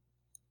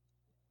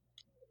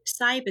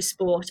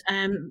 Cybersport,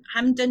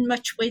 haven't done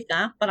much with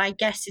that, but I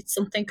guess it's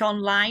something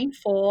online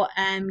for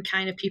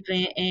kind of people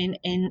in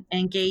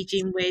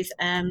engaging with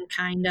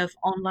kind of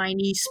online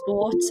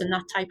esports and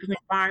that type of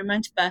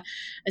environment. But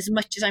as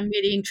much as I'm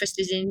really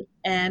interested in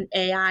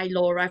AI,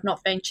 Laura, I've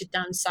not ventured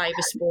down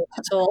cybersport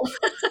at all.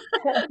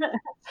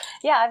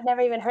 Yeah, I've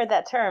never even heard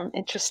that term.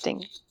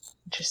 Interesting.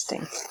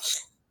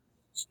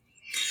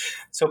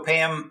 So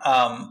Pam,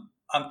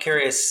 I'm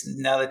curious,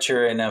 now that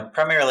you're in a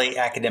primarily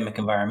academic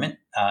environment,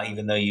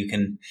 even though you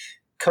can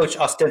coach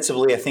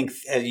ostensibly, I think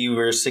as you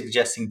were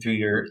suggesting through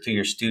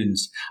your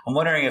students, I'm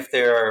wondering if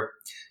there are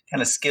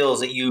kind of skills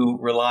that you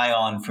rely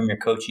on from your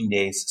coaching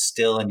days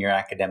still in your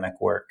academic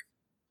work.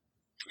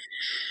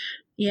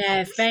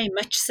 Yeah, very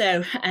much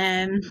so.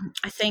 I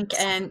think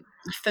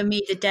for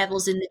me, the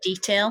devil's in the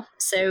detail.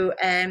 So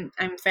I'm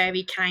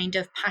very kind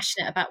of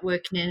passionate about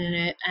working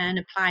in an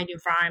applied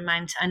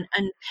environment and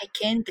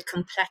unpicking the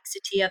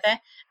complexity of it,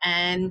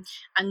 and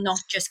not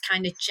just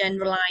kind of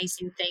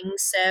generalizing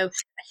things. So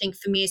I think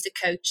for me as a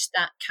coach,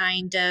 that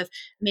kind of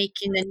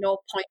making the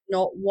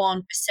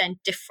 0.01%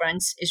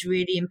 difference is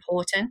really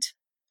important.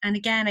 And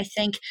again, I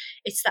think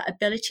it's that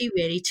ability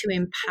really to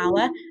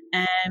empower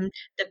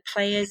the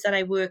players that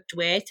I worked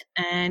with,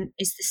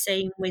 is the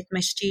same with my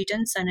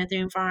students and other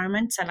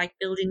environments. I like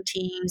building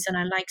teams and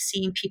I like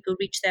seeing people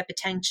reach their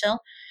potential.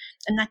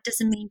 And that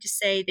doesn't mean to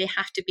say they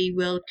have to be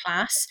world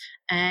class.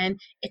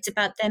 It's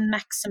about them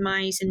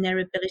maximizing their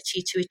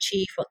ability to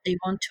achieve what they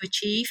want to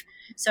achieve.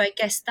 So I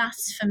guess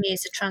that's for me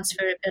is a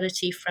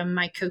transferability from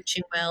my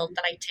coaching world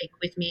that I take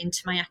with me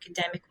into my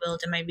academic world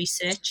and my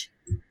research.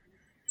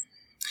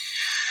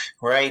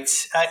 Right.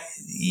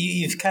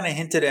 You've kind of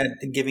hinted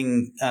at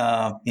giving,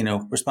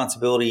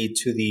 responsibility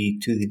to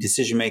the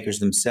decision makers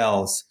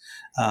themselves.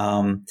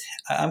 I'm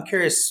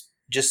curious,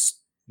 just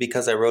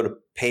because I wrote a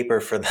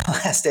paper for the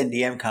last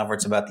NDM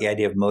conference about the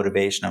idea of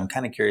motivation, I'm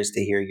kind of curious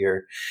to hear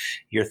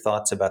your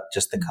thoughts about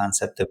just the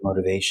concept of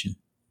motivation.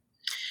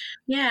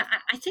 Yeah,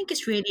 I think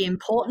it's really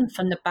important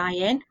from the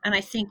buy-in. And I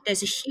think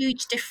there's a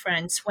huge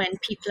difference when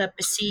people are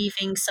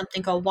perceiving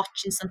something or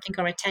watching something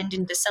or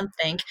attending to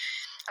something.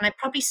 And I'd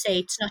probably say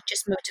it's not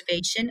just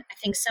motivation. I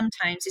think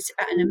sometimes it's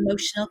about an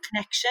emotional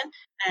connection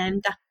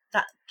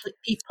that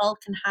people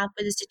can have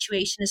with a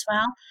situation as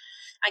well.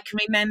 I can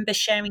remember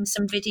sharing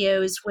some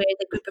videos with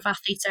a group of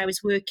athletes I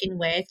was working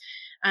with,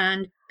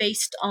 and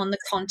based on the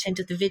content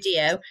of the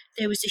video,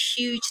 there was a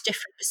huge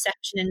different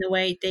perception in the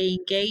way they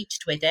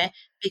engaged with it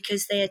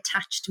because they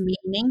attached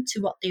meaning to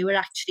what they were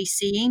actually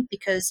seeing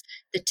because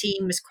the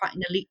team was quite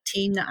an elite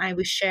team that I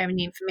was sharing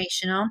the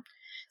information on.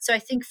 So I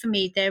think for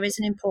me, there is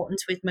an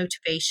importance with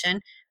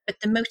motivation, but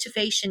the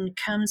motivation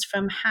comes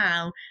from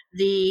how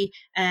the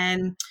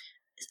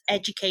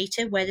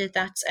educator, whether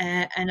that's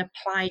an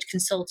applied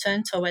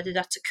consultant or whether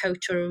that's a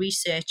coach or a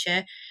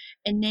researcher,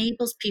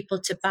 enables people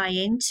to buy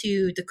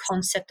into the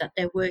concept that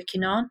they're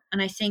working on.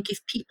 And I think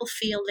if people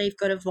feel they've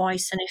got a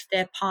voice and if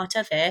they're part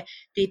of it,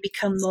 they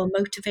become more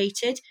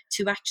motivated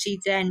to actually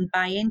then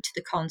buy into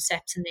the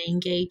concept and they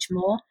engage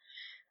more.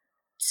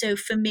 So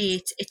for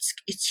me,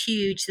 it's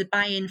huge. The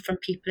buy-in from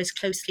people is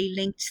closely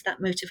linked to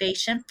that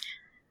motivation.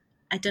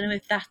 I don't know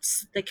if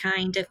that's the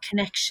kind of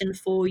connection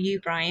for you,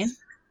 Brian.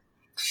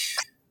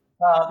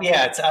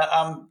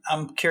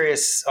 I'm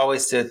curious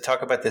always to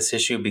talk about this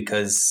issue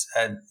because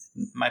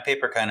my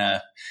paper kind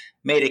of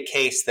made a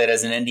case that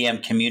as an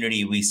NDM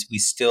community, we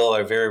still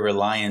are very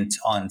reliant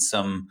on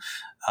some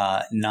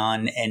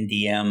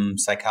non-NDM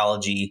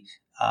psychology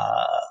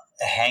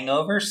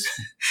hangovers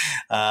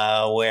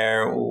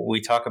where we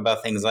talk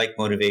about things like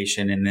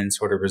motivation and then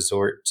sort of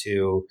resort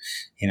to,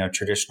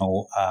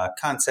 traditional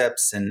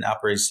concepts and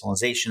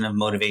operationalization of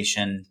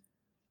motivation,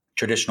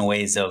 traditional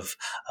ways of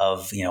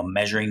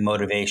measuring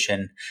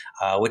motivation,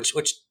 which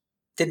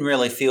didn't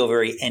really feel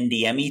very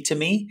NDM-y to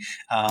me.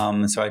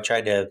 So I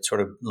tried to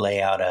sort of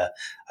lay out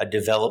a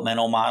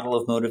developmental model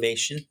of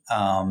motivation.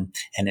 And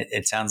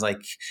it sounds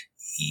like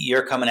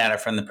you're coming at it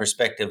from the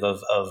perspective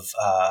of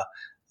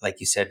like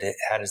you said,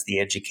 how does the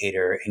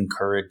educator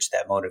encourage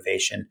that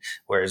motivation?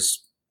 Whereas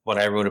what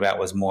I wrote about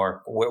was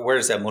more, where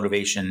does that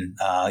motivation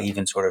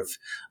even sort of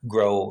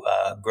grow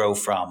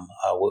from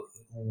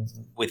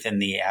within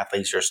the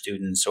athletes or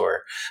students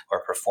or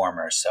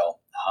performers? So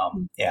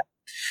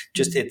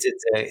just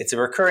it's a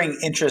recurring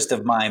interest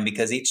of mine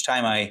because each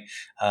time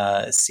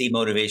I see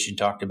motivation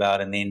talked about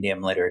in the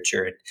NDM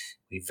literature,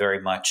 we very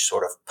much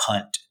sort of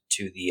punt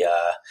to the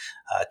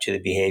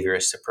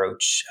behaviorist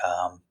approach.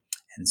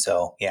 And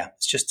so, yeah,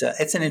 it's just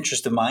it's an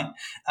interest of mine.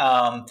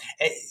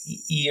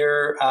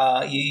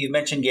 You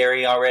mentioned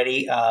Gary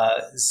already,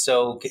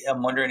 so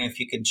I'm wondering if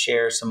you could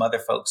share some other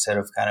folks that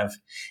have kind of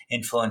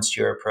influenced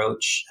your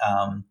approach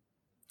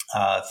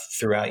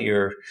throughout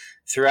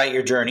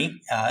your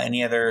journey.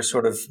 Any other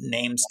sort of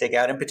names stick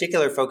out? In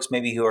particular, folks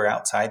maybe who are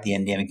outside the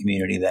NDM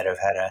community that have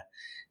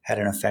had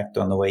an effect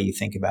on the way you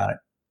think about it.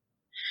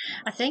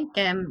 I think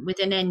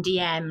within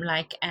NDM,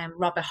 like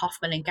Robert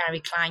Hoffman and Gary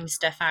Klein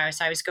stuff,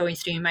 as I was going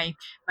through my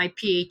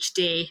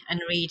PhD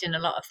and reading a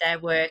lot of their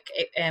work,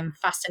 it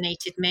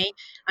fascinated me.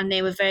 And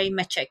they were very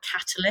much a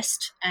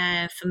catalyst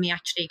for me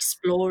actually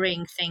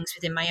exploring things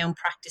within my own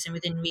practice and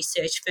within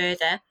research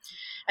further.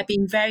 I've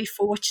been very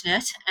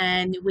fortunate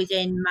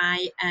within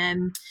my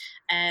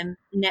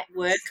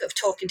network of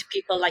talking to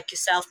people like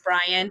yourself,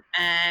 Brian,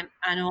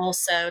 and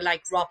also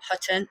like Rob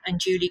Hutton and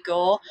Julie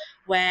Gore,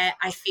 where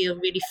I feel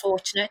really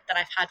fortunate that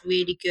I've had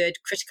really good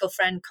critical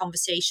friend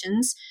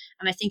conversations.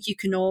 And I think you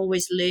can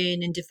always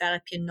learn and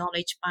develop your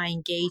knowledge by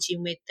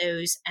engaging with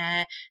those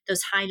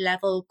high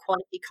level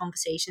quality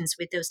conversations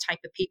with those type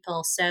of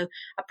people. So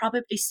I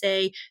probably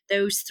say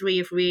those three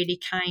have really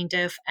kind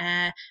of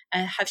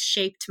have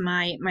shaped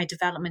my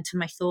development and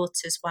my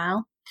thoughts as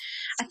well.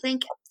 I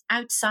think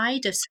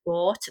outside of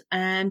sport,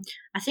 I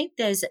think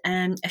there's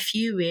a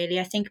few really.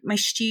 I think my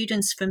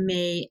students for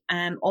me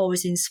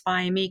always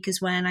inspire me,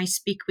 because when I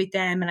speak with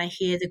them and I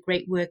hear the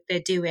great work they're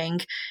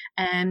doing,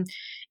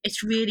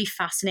 it's really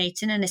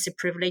fascinating, and it's a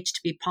privilege to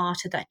be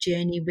part of that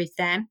journey with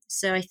them.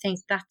 So I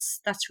think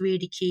that's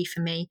really key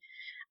for me.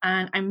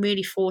 And I'm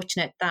really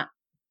fortunate that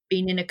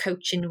being in a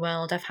coaching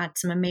world, I've had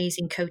some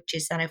amazing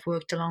coaches that I've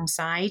worked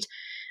alongside.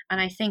 And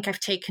I think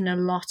I've taken a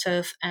lot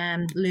of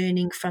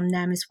learning from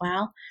them as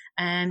well.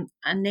 And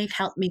they've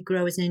helped me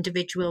grow as an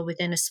individual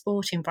within a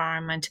sport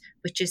environment,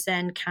 which is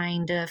then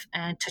kind of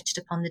touched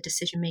upon the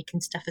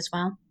decision-making stuff as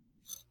well.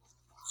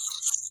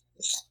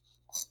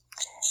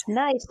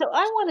 Nice. So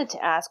I wanted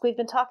to ask, we've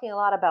been talking a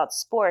lot about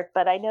sport,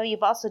 but I know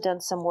you've also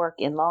done some work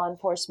in law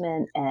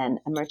enforcement and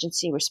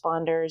emergency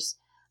responders,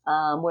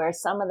 where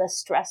some of the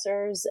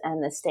stressors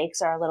and the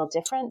stakes are a little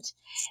different.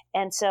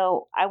 And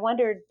so I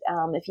wondered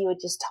if you would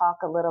just talk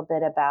a little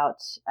bit about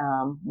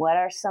what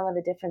are some of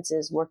the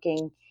differences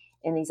working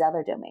in these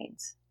other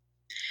domains?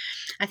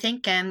 I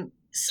think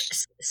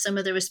some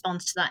of the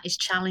response to that is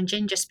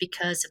challenging, just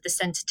because of the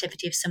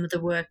sensitivity of some of the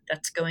work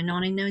that's going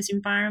on in those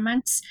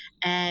environments.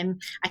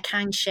 I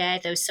can share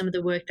some of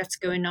the work that's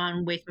going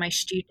on with my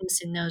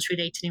students in those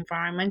related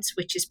environments,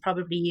 which is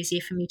probably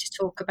easier for me to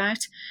talk about.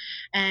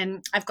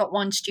 I've got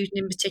one student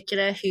in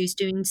particular who's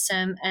doing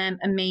some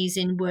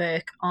amazing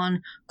work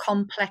on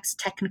complex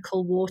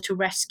technical water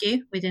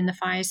rescue within the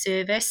fire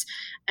service.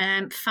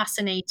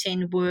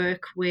 Fascinating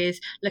work with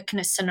looking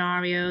at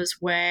scenarios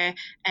where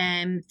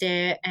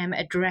they're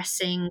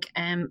addressing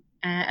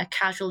a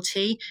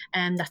casualty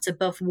that's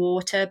above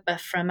water, but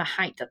from a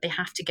height that they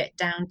have to get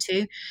down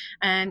to.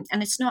 And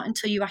it's not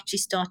until you actually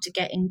start to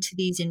get into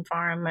these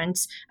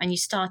environments and you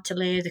start to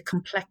layer the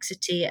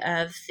complexity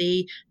of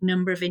the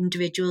number of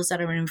individuals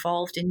that are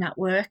involved in that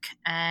work,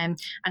 and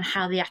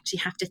how they actually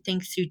have to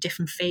think through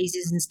different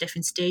phases and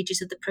different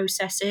stages of the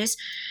processes.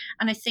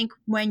 And I think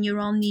when you're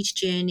on these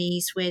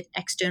journeys with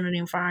external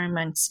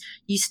environments,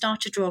 you start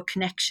to draw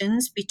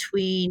connections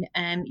between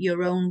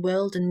your own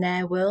world and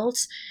their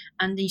worlds,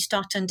 and you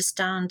start to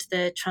understand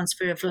the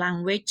transfer of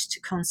language to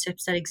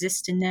concepts that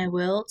exist in their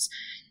worlds.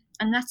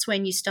 And that's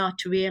when you start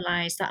to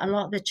realize that a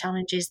lot of the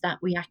challenges that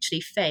we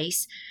actually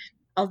face,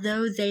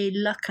 although they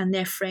look and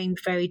they're framed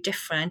very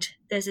different,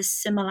 there's a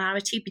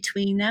similarity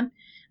between them.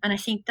 And I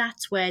think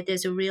that's where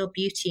there's a real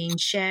beauty in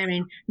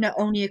sharing, not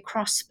only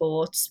across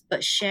sports,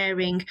 but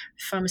sharing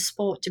from a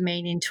sport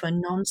domain into a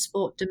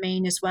non-sport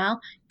domain as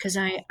well. Because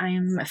I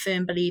am a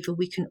firm believer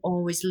we can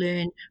always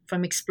learn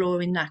from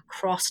exploring that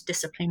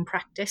cross-discipline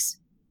practice.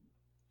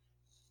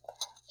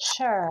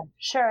 Sure.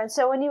 And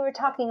so when you were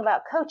talking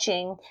about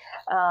coaching,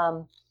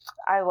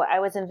 I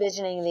was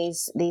envisioning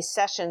these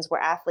sessions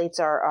where athletes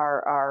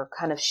are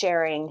kind of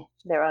sharing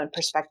their own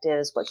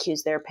perspectives, what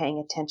cues they're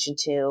paying attention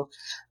to,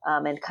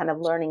 and kind of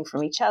learning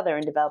from each other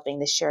and developing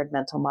this shared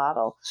mental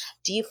model.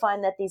 Do you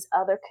find that these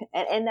other,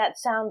 and that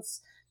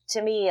sounds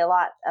to me a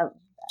lot of,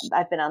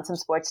 I've been on some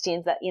sports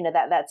teams that,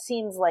 that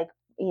seems like,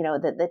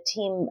 that the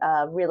team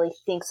really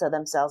thinks of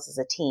themselves as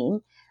a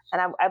team.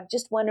 And I'm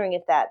just wondering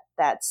if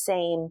that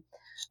same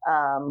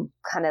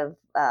kind of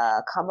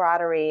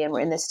camaraderie, and we're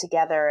in this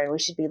together and we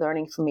should be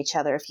learning from each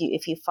other,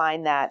 if you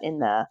find that in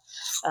the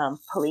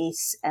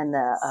police and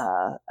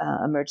the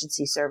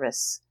emergency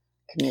service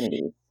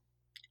community.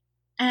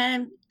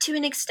 To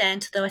an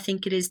extent, though, I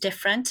think it is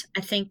different.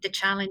 I think the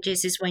challenge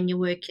is when you're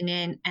working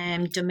in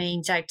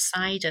domains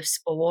outside of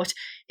sport,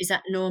 is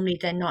that normally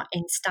they're not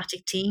in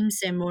static teams,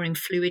 they're more in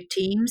fluid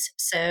teams.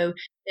 So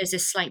there's a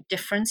slight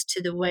difference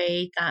to the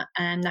way that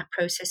that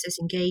process is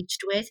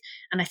engaged with.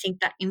 And I think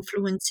that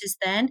influences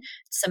then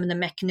some of the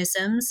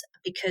mechanisms,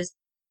 because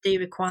they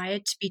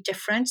required to be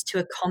different to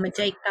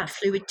accommodate that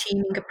fluid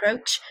teaming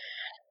approach.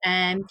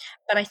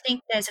 But I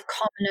think there's a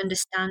common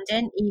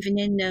understanding, even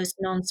in those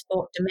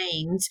non-sport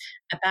domains,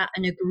 about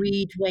an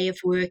agreed way of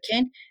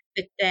working.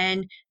 But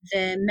then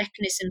the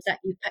mechanisms that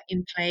you put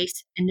in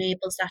place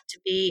enables that to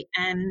be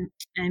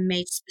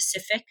made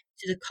specific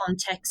to the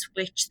context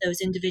which those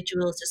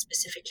individuals are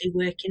specifically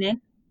working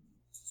in.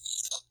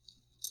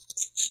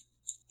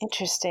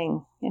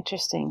 Interesting.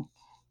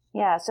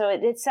 Yeah, so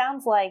it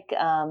sounds like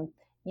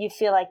you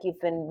feel like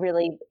you've been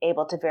really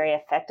able to very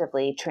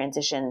effectively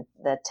transition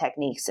the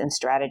techniques and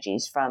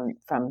strategies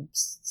from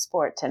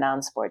sport to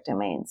non-sport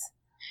domains.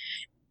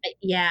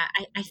 Yeah,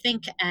 I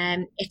think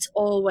it's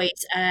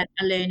always a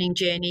learning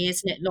journey,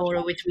 isn't it,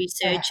 Laura, with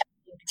research?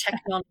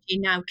 Technology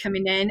now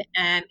coming in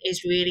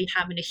is really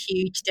having a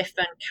huge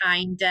different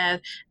kind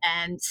of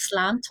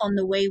slant on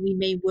the way we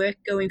may work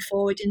going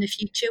forward in the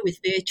future with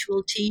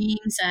virtual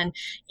teams and,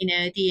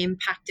 the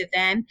impact of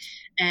them.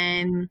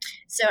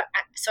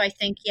 So I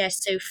think,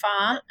 yes, so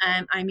far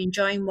I'm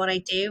enjoying what I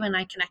do, and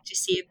I can actually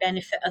see a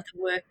benefit of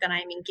the work that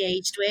I'm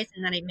engaged with,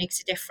 and that it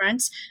makes a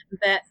difference.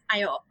 But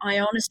I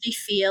honestly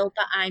feel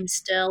that I'm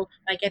still,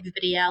 like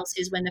everybody else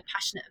is when they're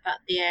passionate about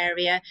the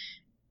area,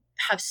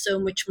 have so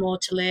much more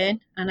to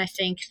learn, and I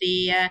think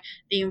the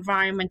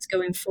environments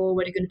going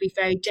forward are going to be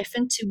very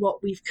different to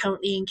what we've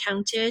currently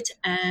encountered,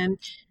 and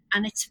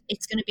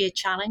it's going to be a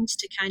challenge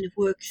to kind of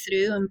work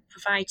through and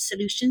provide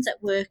solutions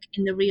that work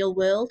in the real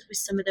world with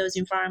some of those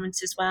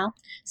environments as well.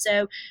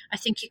 So I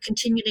think you're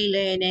continually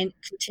learning,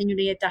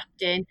 continually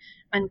adapting,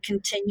 and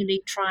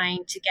continually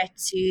trying to get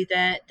to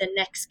the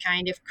next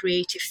kind of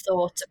creative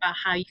thought about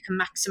how you can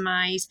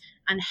maximize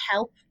and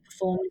help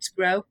performance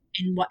grow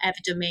in whatever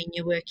domain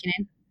you're working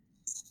in.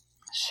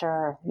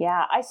 Sure.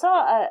 Yeah. I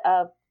saw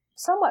a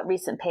somewhat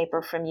recent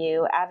paper from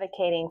you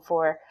advocating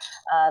for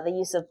the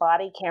use of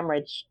body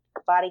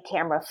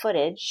camera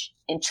footage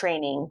in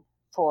training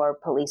for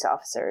police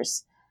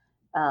officers.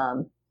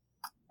 And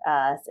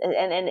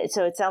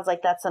so it sounds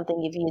like that's something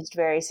you've used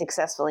very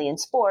successfully in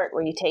sport,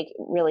 where you take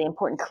really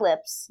important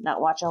clips, not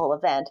watch a whole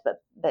event,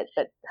 but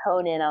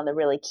hone in on the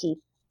really key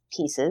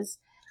pieces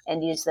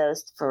and use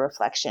those for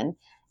reflection.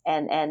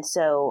 And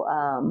so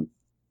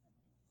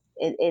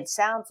it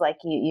sounds like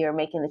you're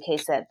making the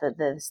case that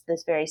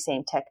this very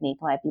same technique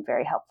might be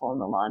very helpful in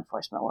the law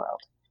enforcement world.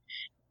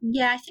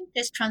 Yeah, I think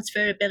there's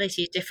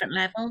transferability at different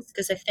levels,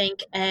 because I think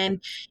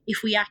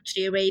if we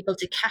actually are able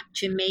to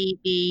capture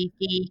maybe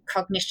the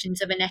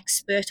cognitions of an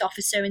expert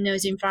officer in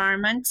those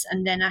environments,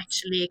 and then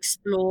actually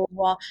explore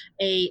what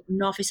a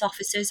novice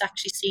officer is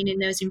actually seen in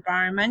those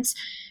environments,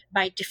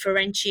 by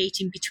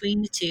differentiating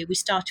between the two, we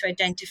start to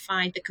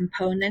identify the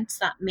components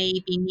that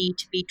maybe need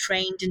to be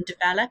trained and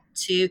developed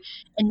to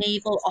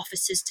enable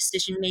officers'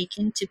 decision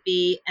making to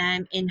be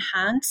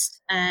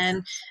enhanced.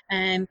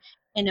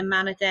 In a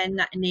manner then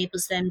that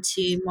enables them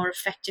to more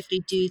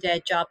effectively do their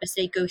job as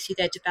they go through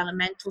their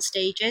developmental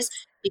stages,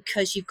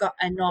 because you've got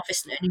a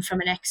novice learning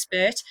from an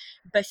expert,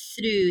 but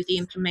through the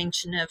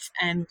implementation of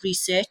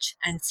research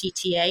and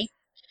CTA.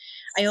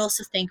 I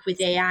also think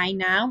with AI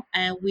now,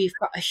 we've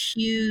got a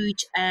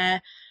huge,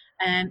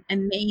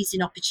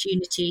 amazing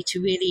opportunity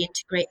to really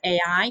integrate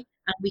AI,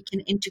 and we can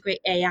integrate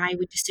AI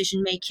with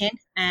decision making,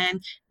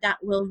 and that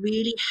will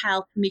really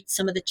help meet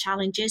some of the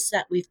challenges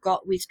that we've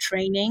got with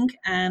training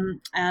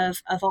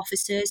of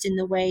officers, in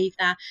the way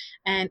that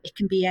it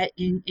can be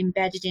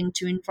embedded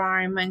into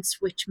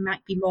environments which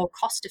might be more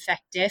cost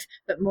effective,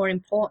 but more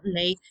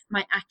importantly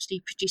might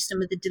actually produce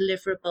some of the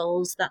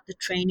deliverables that the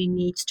training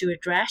needs to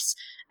address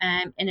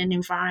in an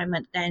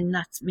environment then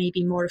that's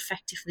maybe more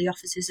effective for the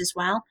officers as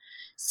well.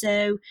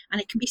 So,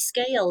 and it can be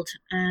scaled.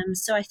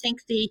 So I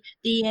think the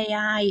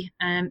AI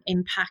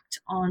impact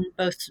on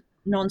both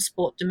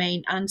non-sport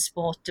domain and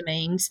sport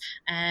domains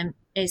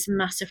is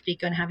massively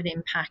going to have an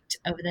impact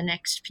over the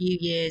next few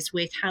years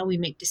with how we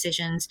make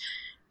decisions,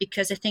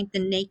 because I think the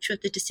nature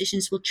of the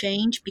decisions will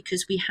change,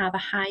 because we have a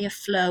higher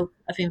flow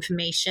of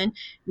information.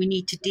 We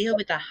need to deal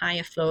with that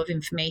higher flow of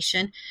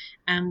information,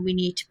 and we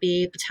need to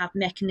be able to have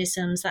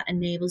mechanisms that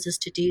enables us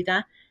to do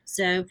that.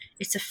 So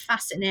it's a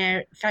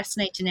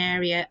fascinating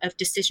area of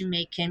decision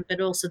making, but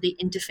also the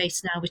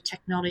interface now with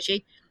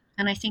technology.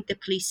 And I think the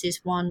police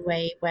is one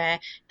way where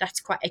that's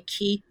quite a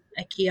key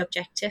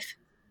objective.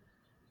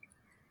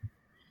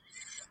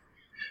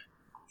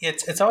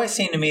 It's always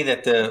seemed to me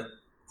that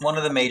one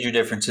of the major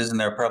differences, and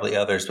there are probably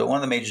others, but one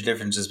of the major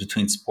differences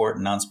between sport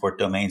and non-sport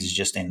domains is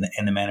just in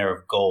the manner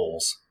of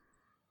goals,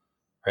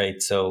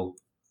 right? So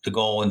the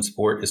goal in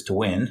sport is to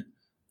win.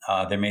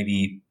 There may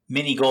be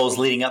many goals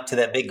leading up to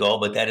that big goal,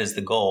 but that is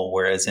the goal.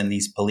 Whereas in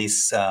these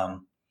police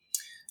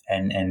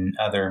and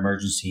other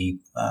emergency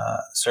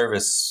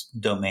service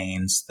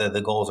domains,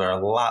 the goals are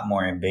a lot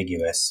more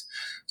ambiguous.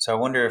 So I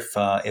wonder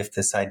if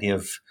this idea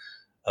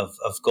of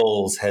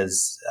goals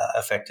has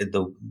affected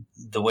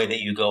the way that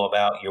you go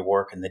about your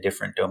work in the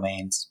different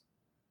domains.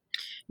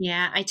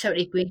 Yeah, I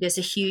totally agree. There's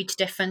a huge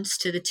difference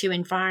to the two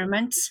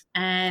environments.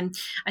 I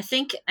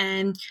think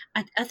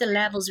at other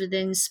levels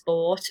within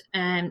sport,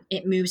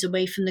 it moves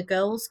away from the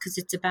goals because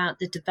it's about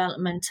the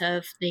development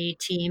of the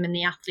team and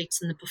the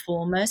athletes and the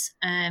performers.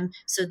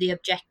 So the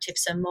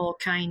objectives are more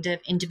kind of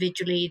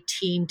individually,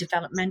 team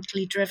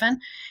developmentally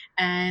driven.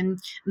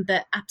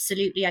 But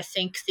absolutely, I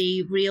think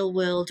the real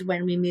world,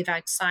 when we move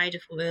outside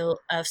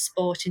of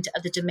sport into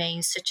other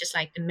domains, such as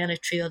like the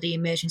military or the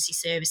emergency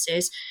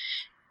services,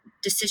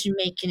 decision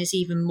making is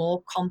even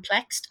more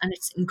complex, and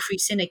it's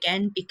increasing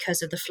again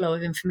because of the flow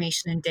of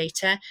information and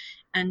data,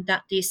 and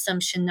that the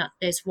assumption that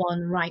there's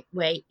one right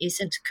way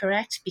isn't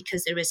correct,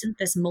 because there isn't.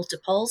 There's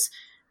multiples,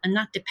 and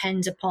that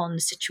depends upon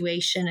the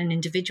situation and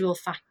individual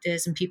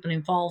factors and people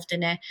involved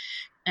in it.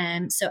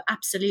 So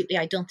absolutely,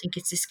 I don't think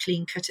it's as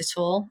clean cut at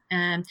all.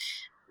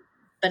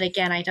 But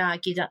again, I'd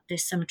argue that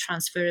there's some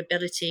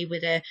transferability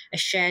with a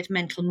shared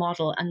mental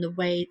model, and the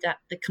way that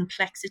the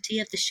complexity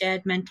of the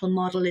shared mental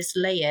model is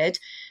layered,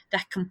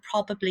 that can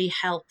probably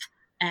help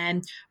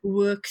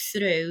work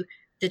through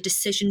the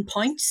decision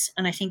points.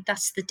 And I think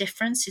that's the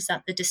difference, is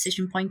that the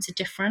decision points are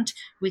different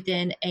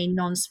within a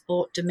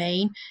non-sport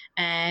domain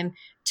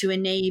to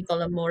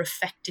enable a more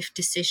effective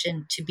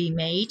decision to be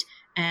made.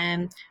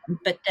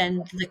 But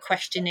then the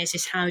question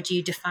is how do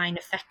you define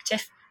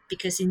effective?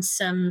 Because in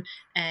some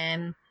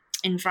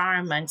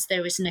environments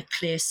there isn't a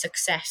clear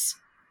success.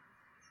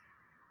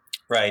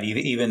 Right.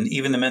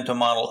 Even the mental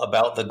model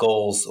about the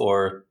goals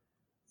or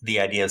the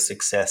idea of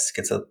success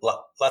gets a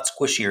lot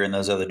squishier in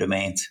those other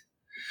domains.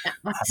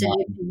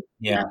 Absolutely.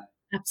 Yeah.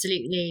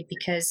 Absolutely,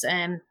 because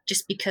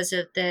just because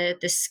of the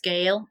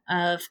scale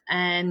of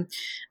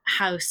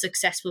how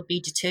success will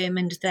be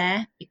determined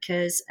there,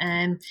 because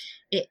I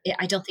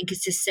don't think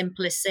it's as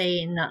simple as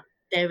saying that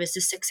there is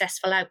a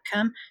successful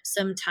outcome.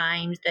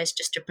 Sometimes there's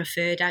just a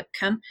preferred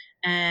outcome,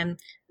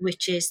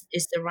 which is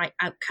the right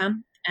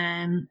outcome,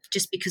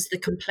 just because of the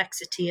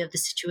complexity of the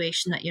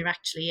situation that you're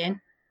actually in.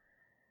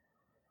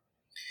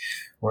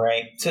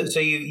 Right. So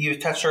you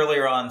touched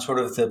earlier on sort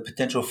of the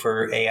potential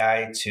for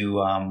AI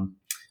to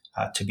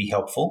be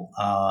helpful,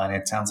 and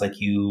it sounds like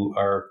you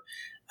are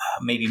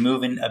maybe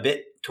moving a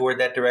bit toward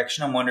that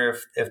direction. I wonder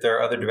if there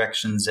are other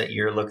directions that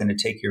you're looking to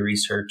take your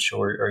research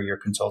or your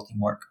consulting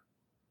work.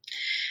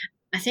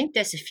 I think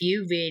there's a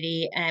few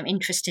really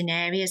interesting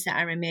areas that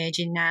are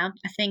emerging now.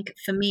 I think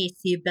for me,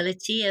 it's the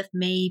ability of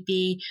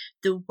maybe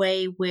the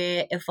way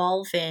we're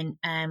evolving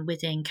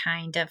within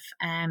kind of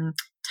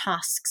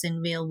tasks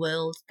in real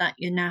world, that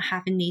you're now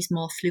having these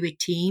more fluid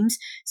teams.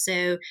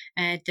 So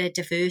the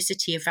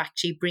diversity of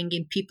actually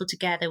bringing people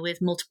together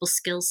with multiple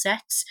skill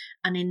sets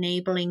and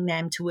enabling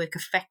them to work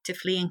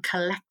effectively and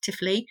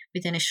collectively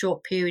within a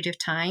short period of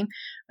time.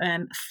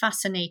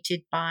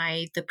 Fascinated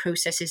by the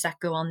processes that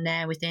go on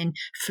there within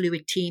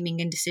fluid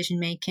teaming and decision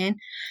making.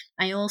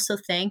 I also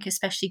think,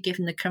 especially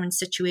given the current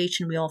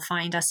situation we all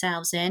find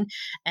ourselves in,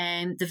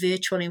 the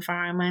virtual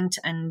environment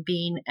and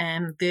being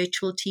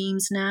virtual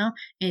teams now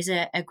is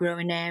a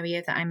growing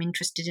area that I'm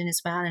interested in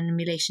as well, and in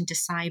relation to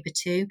cyber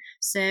too.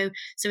 So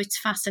it's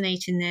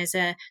fascinating. There's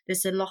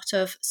a lot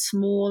of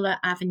smaller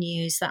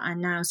avenues that are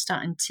now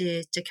starting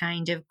to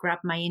kind of grab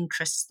my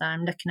interest that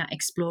I'm looking at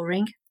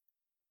exploring.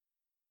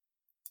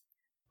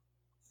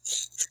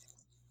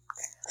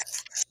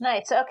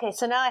 Nice. Okay,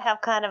 so now I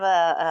have kind of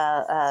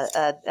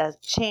a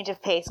change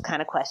of pace kind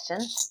of question.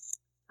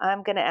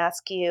 I'm going to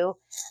ask you,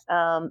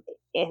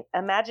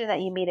 imagine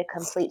that you meet a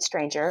complete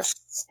stranger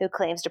who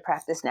claims to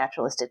practice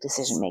naturalistic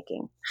decision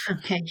making.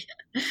 Okay.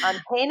 On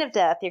pain of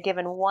death, you're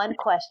given one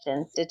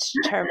question to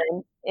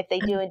determine if they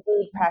do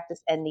indeed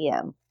practice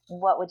NDM.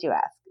 What would you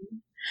ask?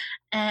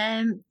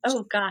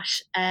 Oh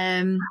gosh.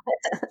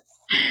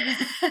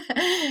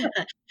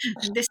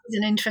 This is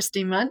an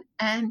interesting one.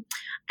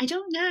 I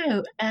don't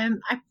know.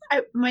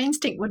 My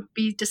instinct would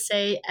be to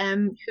say,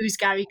 who's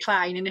Gary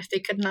Klein? And if they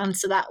couldn't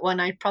answer that one,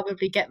 I'd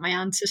probably get my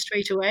answer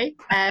straight away.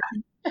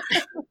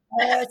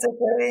 That's a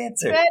good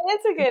answer. That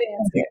is a good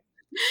answer.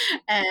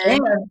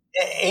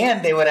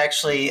 And they would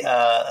actually,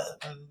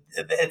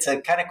 it's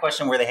a kind of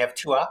question where they have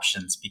two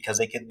options,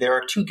 because there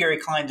are two Gary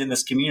Kleins in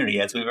this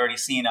community, as we've already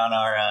seen on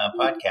our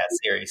podcast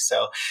series.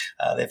 So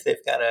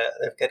they've got a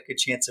good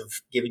chance of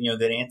giving you a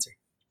good answer.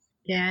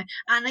 Yeah,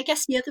 and I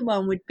guess the other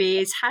one would be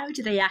is how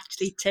do they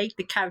actually take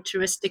the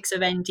characteristics of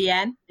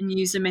NDM and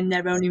use them in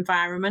their own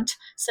environment?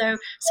 So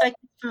I think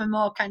from a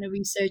more kind of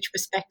research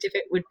perspective,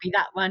 it would be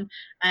that one,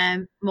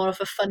 more of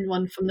a fun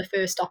one from the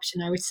first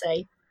option, I would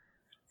say.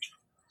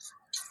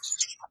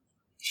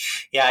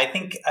 Yeah, I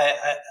think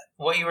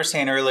what you were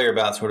saying earlier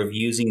about sort of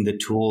using the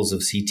tools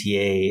of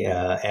CTA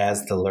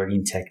as the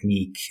learning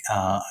technique,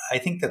 I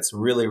think that's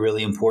really,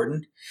 really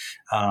important.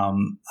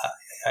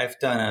 I've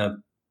done a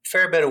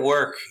fair bit of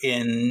work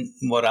in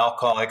what I'll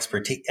call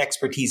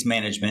expertise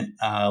management,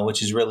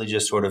 which is really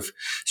just sort of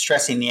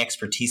stressing the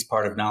expertise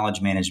part of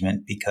knowledge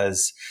management,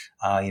 because,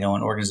 when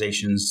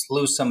organizations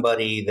lose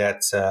somebody,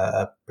 that's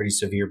a pretty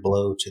severe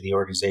blow to the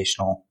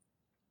organizational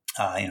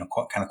kind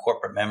of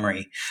corporate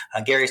memory.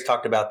 Gary's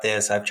talked about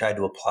this. I've tried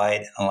to apply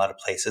it in a lot of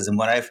places. And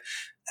what I've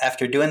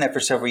after doing that for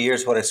several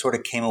years, what I sort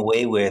of came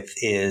away with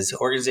is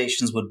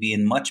organizations would be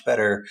in much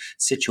better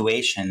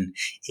situation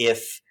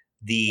if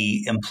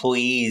the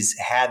employees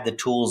had the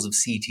tools of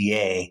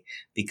CTA,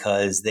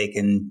 because they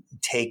can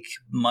take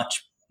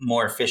much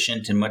more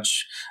efficient and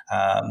much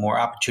more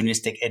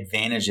opportunistic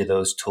advantage of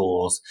those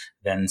tools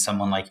than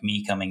someone like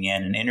me coming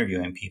in and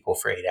interviewing people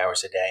for 8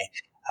 hours a day.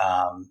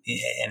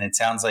 And it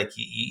sounds like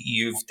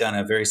you've done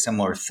a very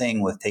similar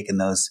thing with taking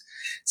those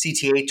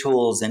CTA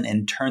tools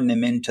and turn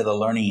them into the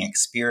learning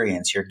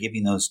experience. You're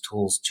giving those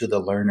tools to the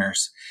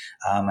learners.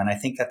 And I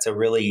think that's a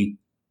really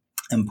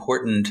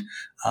important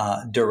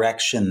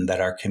direction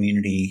that our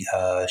community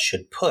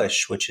should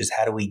push, which is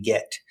how do we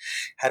get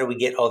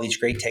all these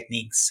great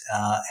techniques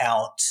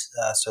out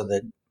so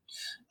that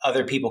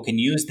other people can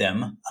use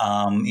them.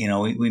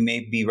 We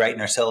may be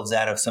writing ourselves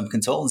out of some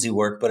consultancy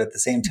work, but at the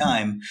same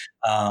time,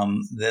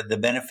 the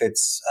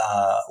benefits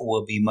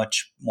will be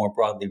much more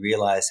broadly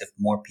realized if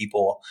more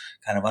people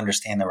kind of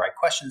understand the right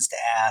questions to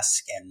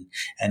ask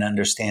and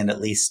understand at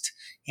least,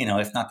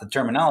 if not the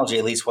terminology,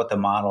 at least what the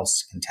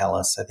models can tell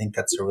us. I think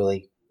that's a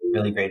really,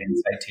 really great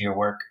insight to your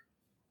work.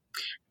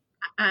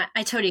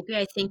 I totally agree.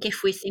 I think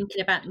if we're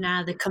thinking about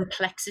now the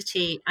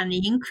complexity and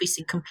the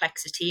increasing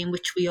complexity in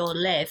which we all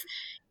live,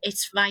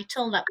 it's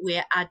vital that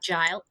we're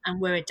agile and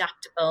we're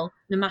adaptable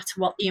no matter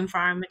what the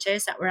environment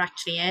is that we're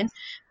actually in.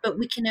 But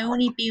we can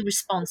only be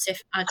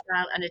responsive,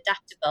 agile and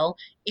adaptable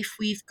if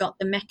we've got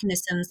the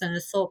mechanisms and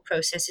the thought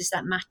processes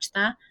that match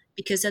that,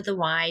 because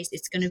otherwise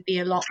it's going to be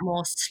a lot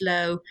more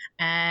slow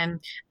and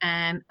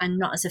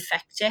not as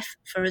effective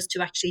for us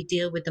to actually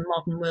deal with the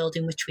modern world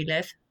in which we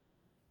live.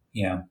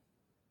 Yeah.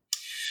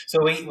 So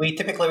we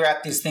typically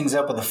wrap these things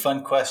up with a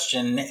fun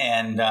question,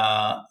 and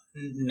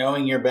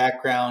knowing your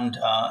background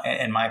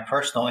and my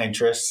personal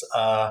interests,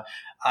 I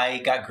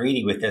got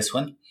greedy with this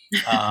one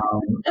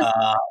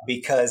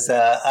because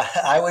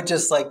I would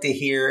just like to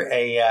hear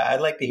I'd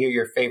like to hear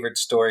your favorite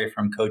story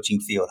from coaching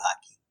field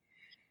hockey.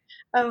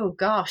 Oh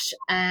gosh,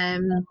 I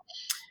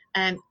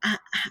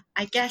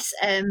guess.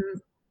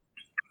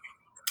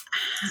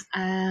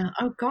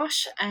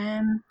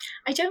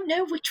 I don't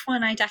know which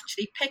one I'd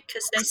actually pick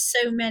because there's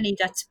so many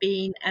that's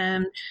been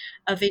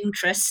of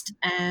interest.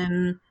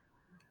 I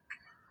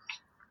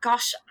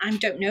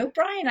don't know,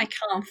 Brian. I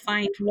can't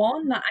find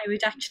one that I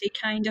would actually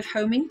kind of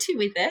home into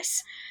with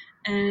this.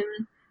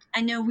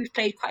 I know we've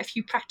played quite a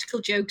few practical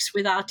jokes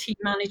with our team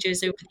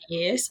managers over the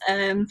years,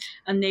 and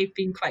they've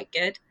been quite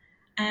good.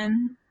 I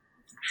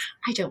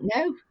don't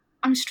know.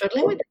 I'm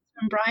struggling with this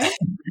one, Brian.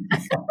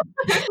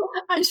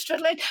 I'm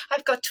struggling.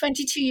 I've got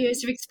 22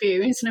 years of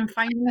experience and I'm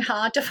finding it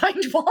hard to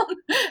find one.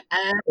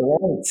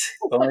 Right.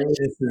 Well,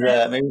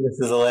 maybe this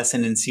is a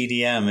lesson in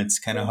CDM. It's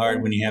kind of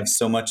hard when you have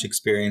so much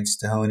experience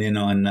to hone in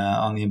on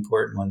the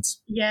important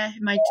ones. Yeah,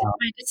 my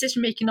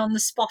decision making on the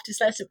spot is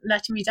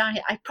letting me down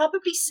here. I'd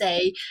probably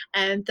say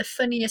the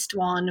funniest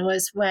one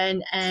was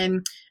when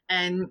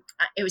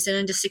it was an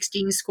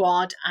under-16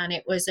 squad and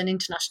it was an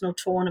international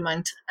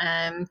tournament,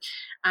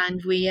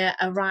 and we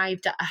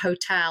arrived at a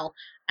hotel.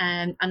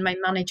 And my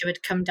manager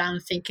had come down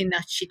thinking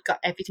that she'd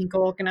got everything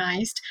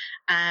organised,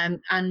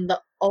 and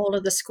all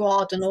of the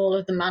squad and all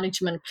of the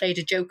management played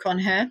a joke on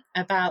her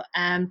about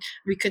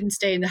we couldn't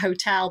stay in the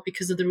hotel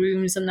because of the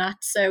rooms and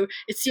that. So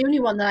it's the only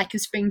one that I can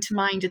spring to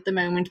mind at the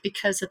moment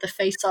because of the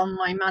face on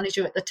my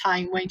manager at the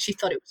time when she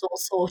thought it was all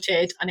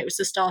sorted and it was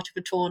the start of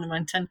a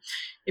tournament, and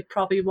it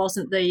probably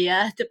wasn't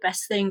the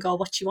best thing or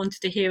what she wanted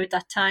to hear at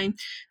that time.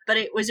 But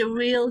it was a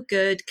real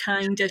good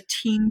kind of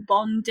team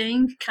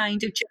bonding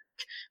kind of joke,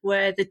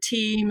 where the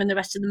team and the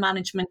rest of the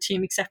management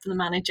team, except for the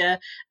manager,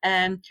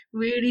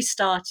 really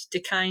started to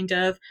kind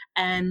of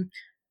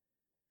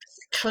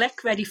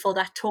click ready for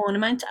that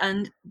tournament.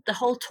 And the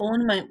whole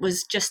tournament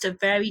was just a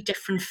very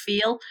different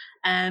feel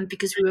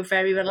because we were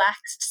very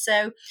relaxed.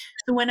 So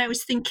when I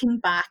was thinking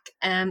back,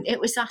 it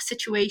was that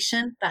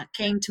situation that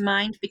came to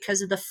mind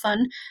because of the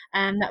fun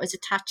that was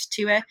attached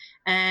to it,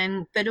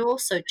 but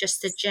also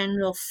just the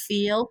general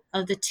feel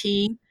of the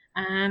team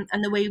and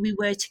the way we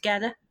were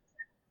together.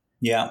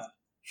 Yeah.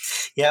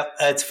 Yeah,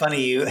 it's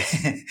funny. You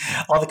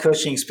all the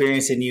coaching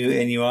experience, and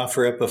you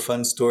offer up a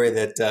fun story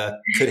that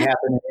could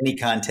happen in any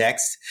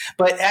context.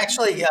 But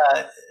actually,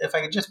 if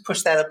I could just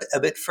push that up a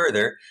bit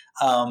further,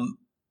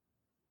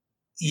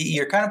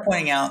 you're kind of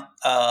pointing out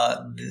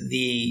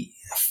the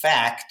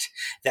fact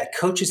that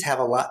coaches have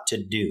a lot to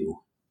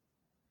do,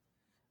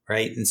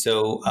 right? And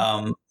so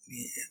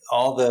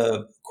all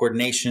the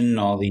coordination,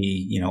 all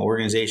the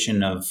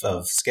organization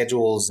of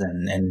schedules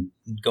and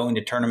going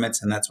to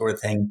tournaments and that sort of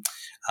thing.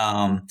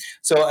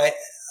 So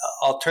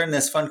I'll turn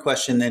this fun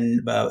question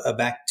then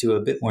back to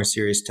a bit more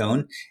serious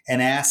tone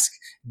and ask,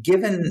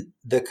 given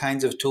the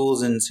kinds of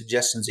tools and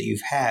suggestions that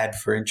you've had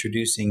for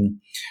introducing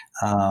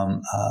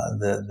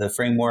the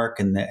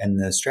framework and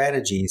the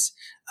strategies,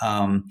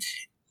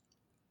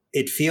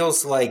 it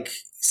feels like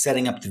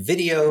setting up the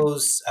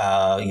videos,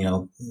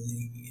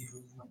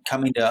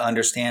 coming to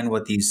understand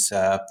what these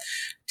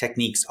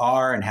techniques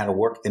are and how to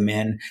work them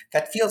in,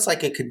 that feels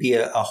like it could be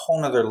a whole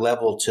nother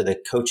level to the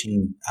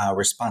coaching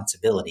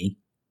responsibility.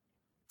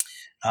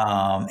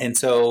 And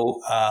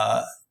so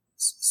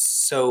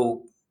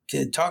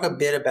to talk a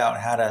bit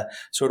about how to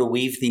sort of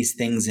weave these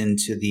things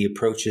into the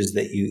approaches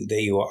that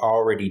you are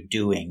already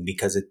doing,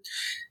 because it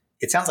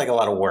sounds like a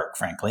lot of work,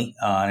 frankly,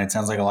 and it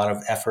sounds like a lot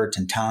of effort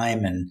and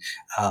time, and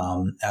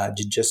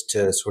just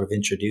to sort of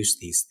introduce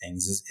these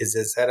things.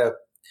 Is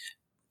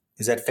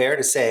that fair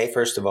to say,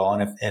 first of all?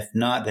 And if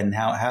not, then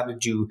how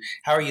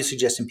are you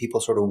suggesting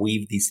people sort of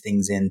weave these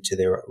things into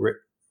their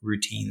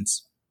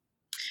routines?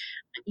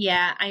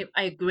 Yeah, I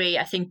agree.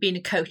 I think being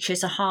a coach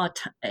is a hard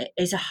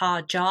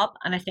job,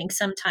 and I think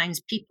sometimes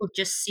people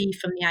just see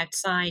from the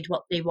outside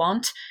what they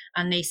want,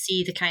 and they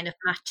see the kind of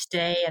match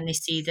day, and they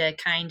see the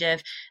kind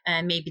of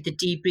maybe the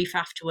debrief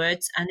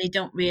afterwards, and they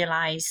don't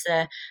realize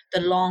the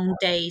long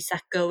days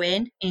that go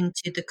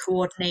into the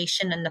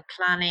coordination and the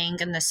planning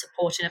and the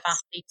supporting of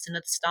athletes and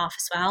other staff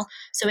as well.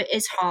 So it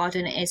is hard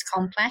and it is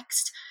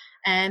complex.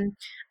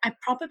 I'd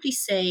probably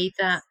say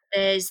that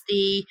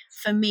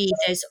for me,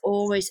 there's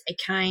always a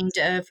kind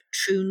of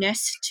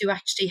trueness to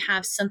actually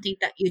have something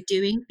that you're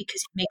doing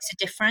because it makes a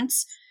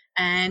difference.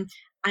 And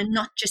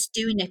not just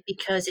doing it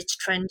because it's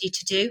trendy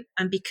to do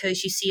and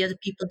because you see other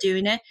people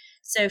doing it.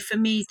 So for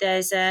me,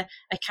 there's a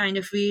kind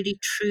of really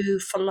true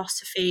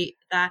philosophy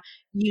that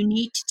you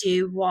need to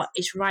do what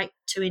is right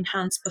to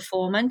enhance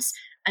performance,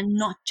 and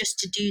not just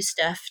to do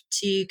stuff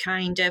to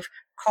kind of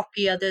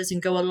copy others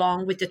and go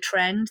along with the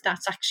trend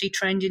that's actually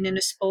trending in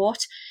a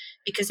sport.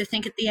 Because I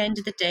think at the end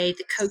of the day,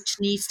 the coach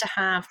needs to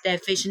have their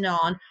vision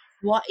on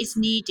what is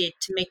needed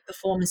to make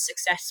performance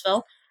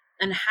successful,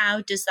 and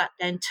how does that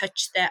then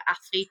touch their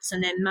athletes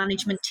and their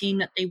management team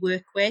that they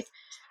work with.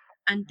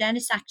 And then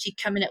it's actually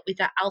coming up with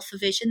that alpha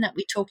vision that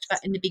we talked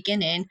about in the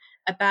beginning,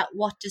 about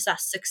what does that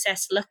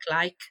success look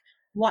like,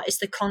 what is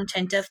the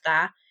content of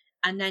that,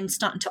 and then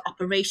starting to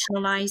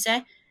operationalize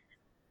it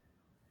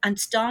and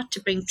start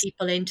to bring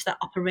people into that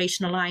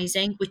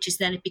operationalizing, which is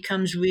then it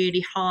becomes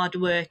really hard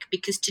work,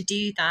 because to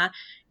do that,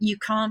 you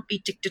can't be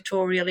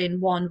dictatorial in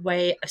one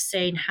way of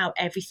saying how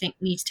everything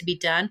needs to be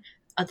done.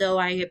 Although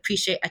I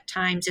appreciate at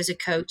times as a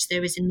coach,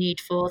 there is a need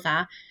for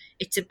that.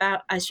 It's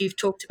about, as you've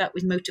talked about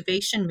with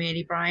motivation,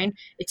 really, Brian,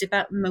 it's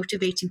about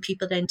motivating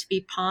people then to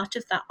be part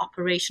of that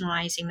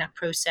operationalizing that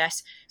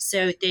process,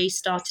 so they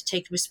start to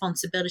take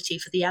responsibility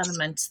for the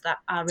elements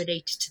that are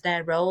related to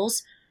their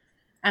roles.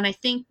 And I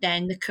think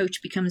then the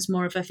coach becomes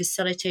more of a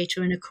facilitator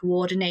and a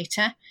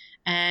coordinator,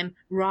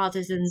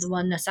 rather than the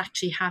one that's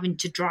actually having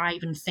to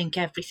drive and think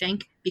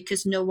everything,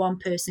 because no one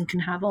person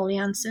can have all the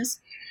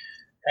answers.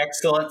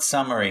 Excellent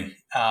summary.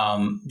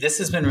 This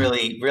has been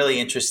really, really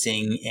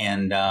interesting,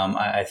 and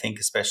I think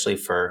especially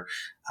for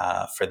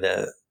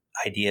the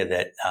idea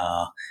that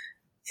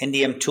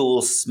NDM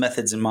tools,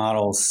 methods, and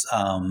models,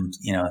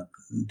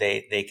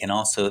 they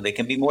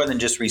can be more than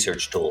just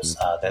research tools.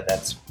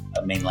 That's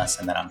a main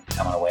lesson that I'm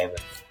coming away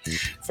with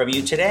from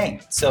you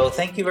today. So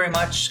thank you very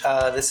much.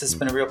 This has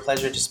been a real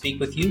pleasure to speak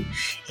with you.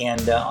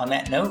 And on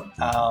that note,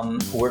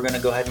 we're going to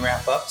go ahead and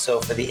wrap up.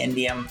 So for the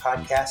NDM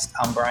podcast,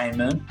 I'm Brian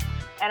Moon.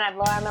 And I'm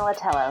Laura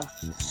Militello.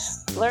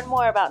 Learn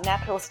more about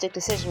naturalistic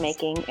decision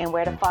making and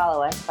where to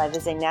follow us by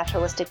visiting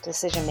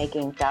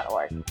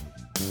naturalisticdecisionmaking.org.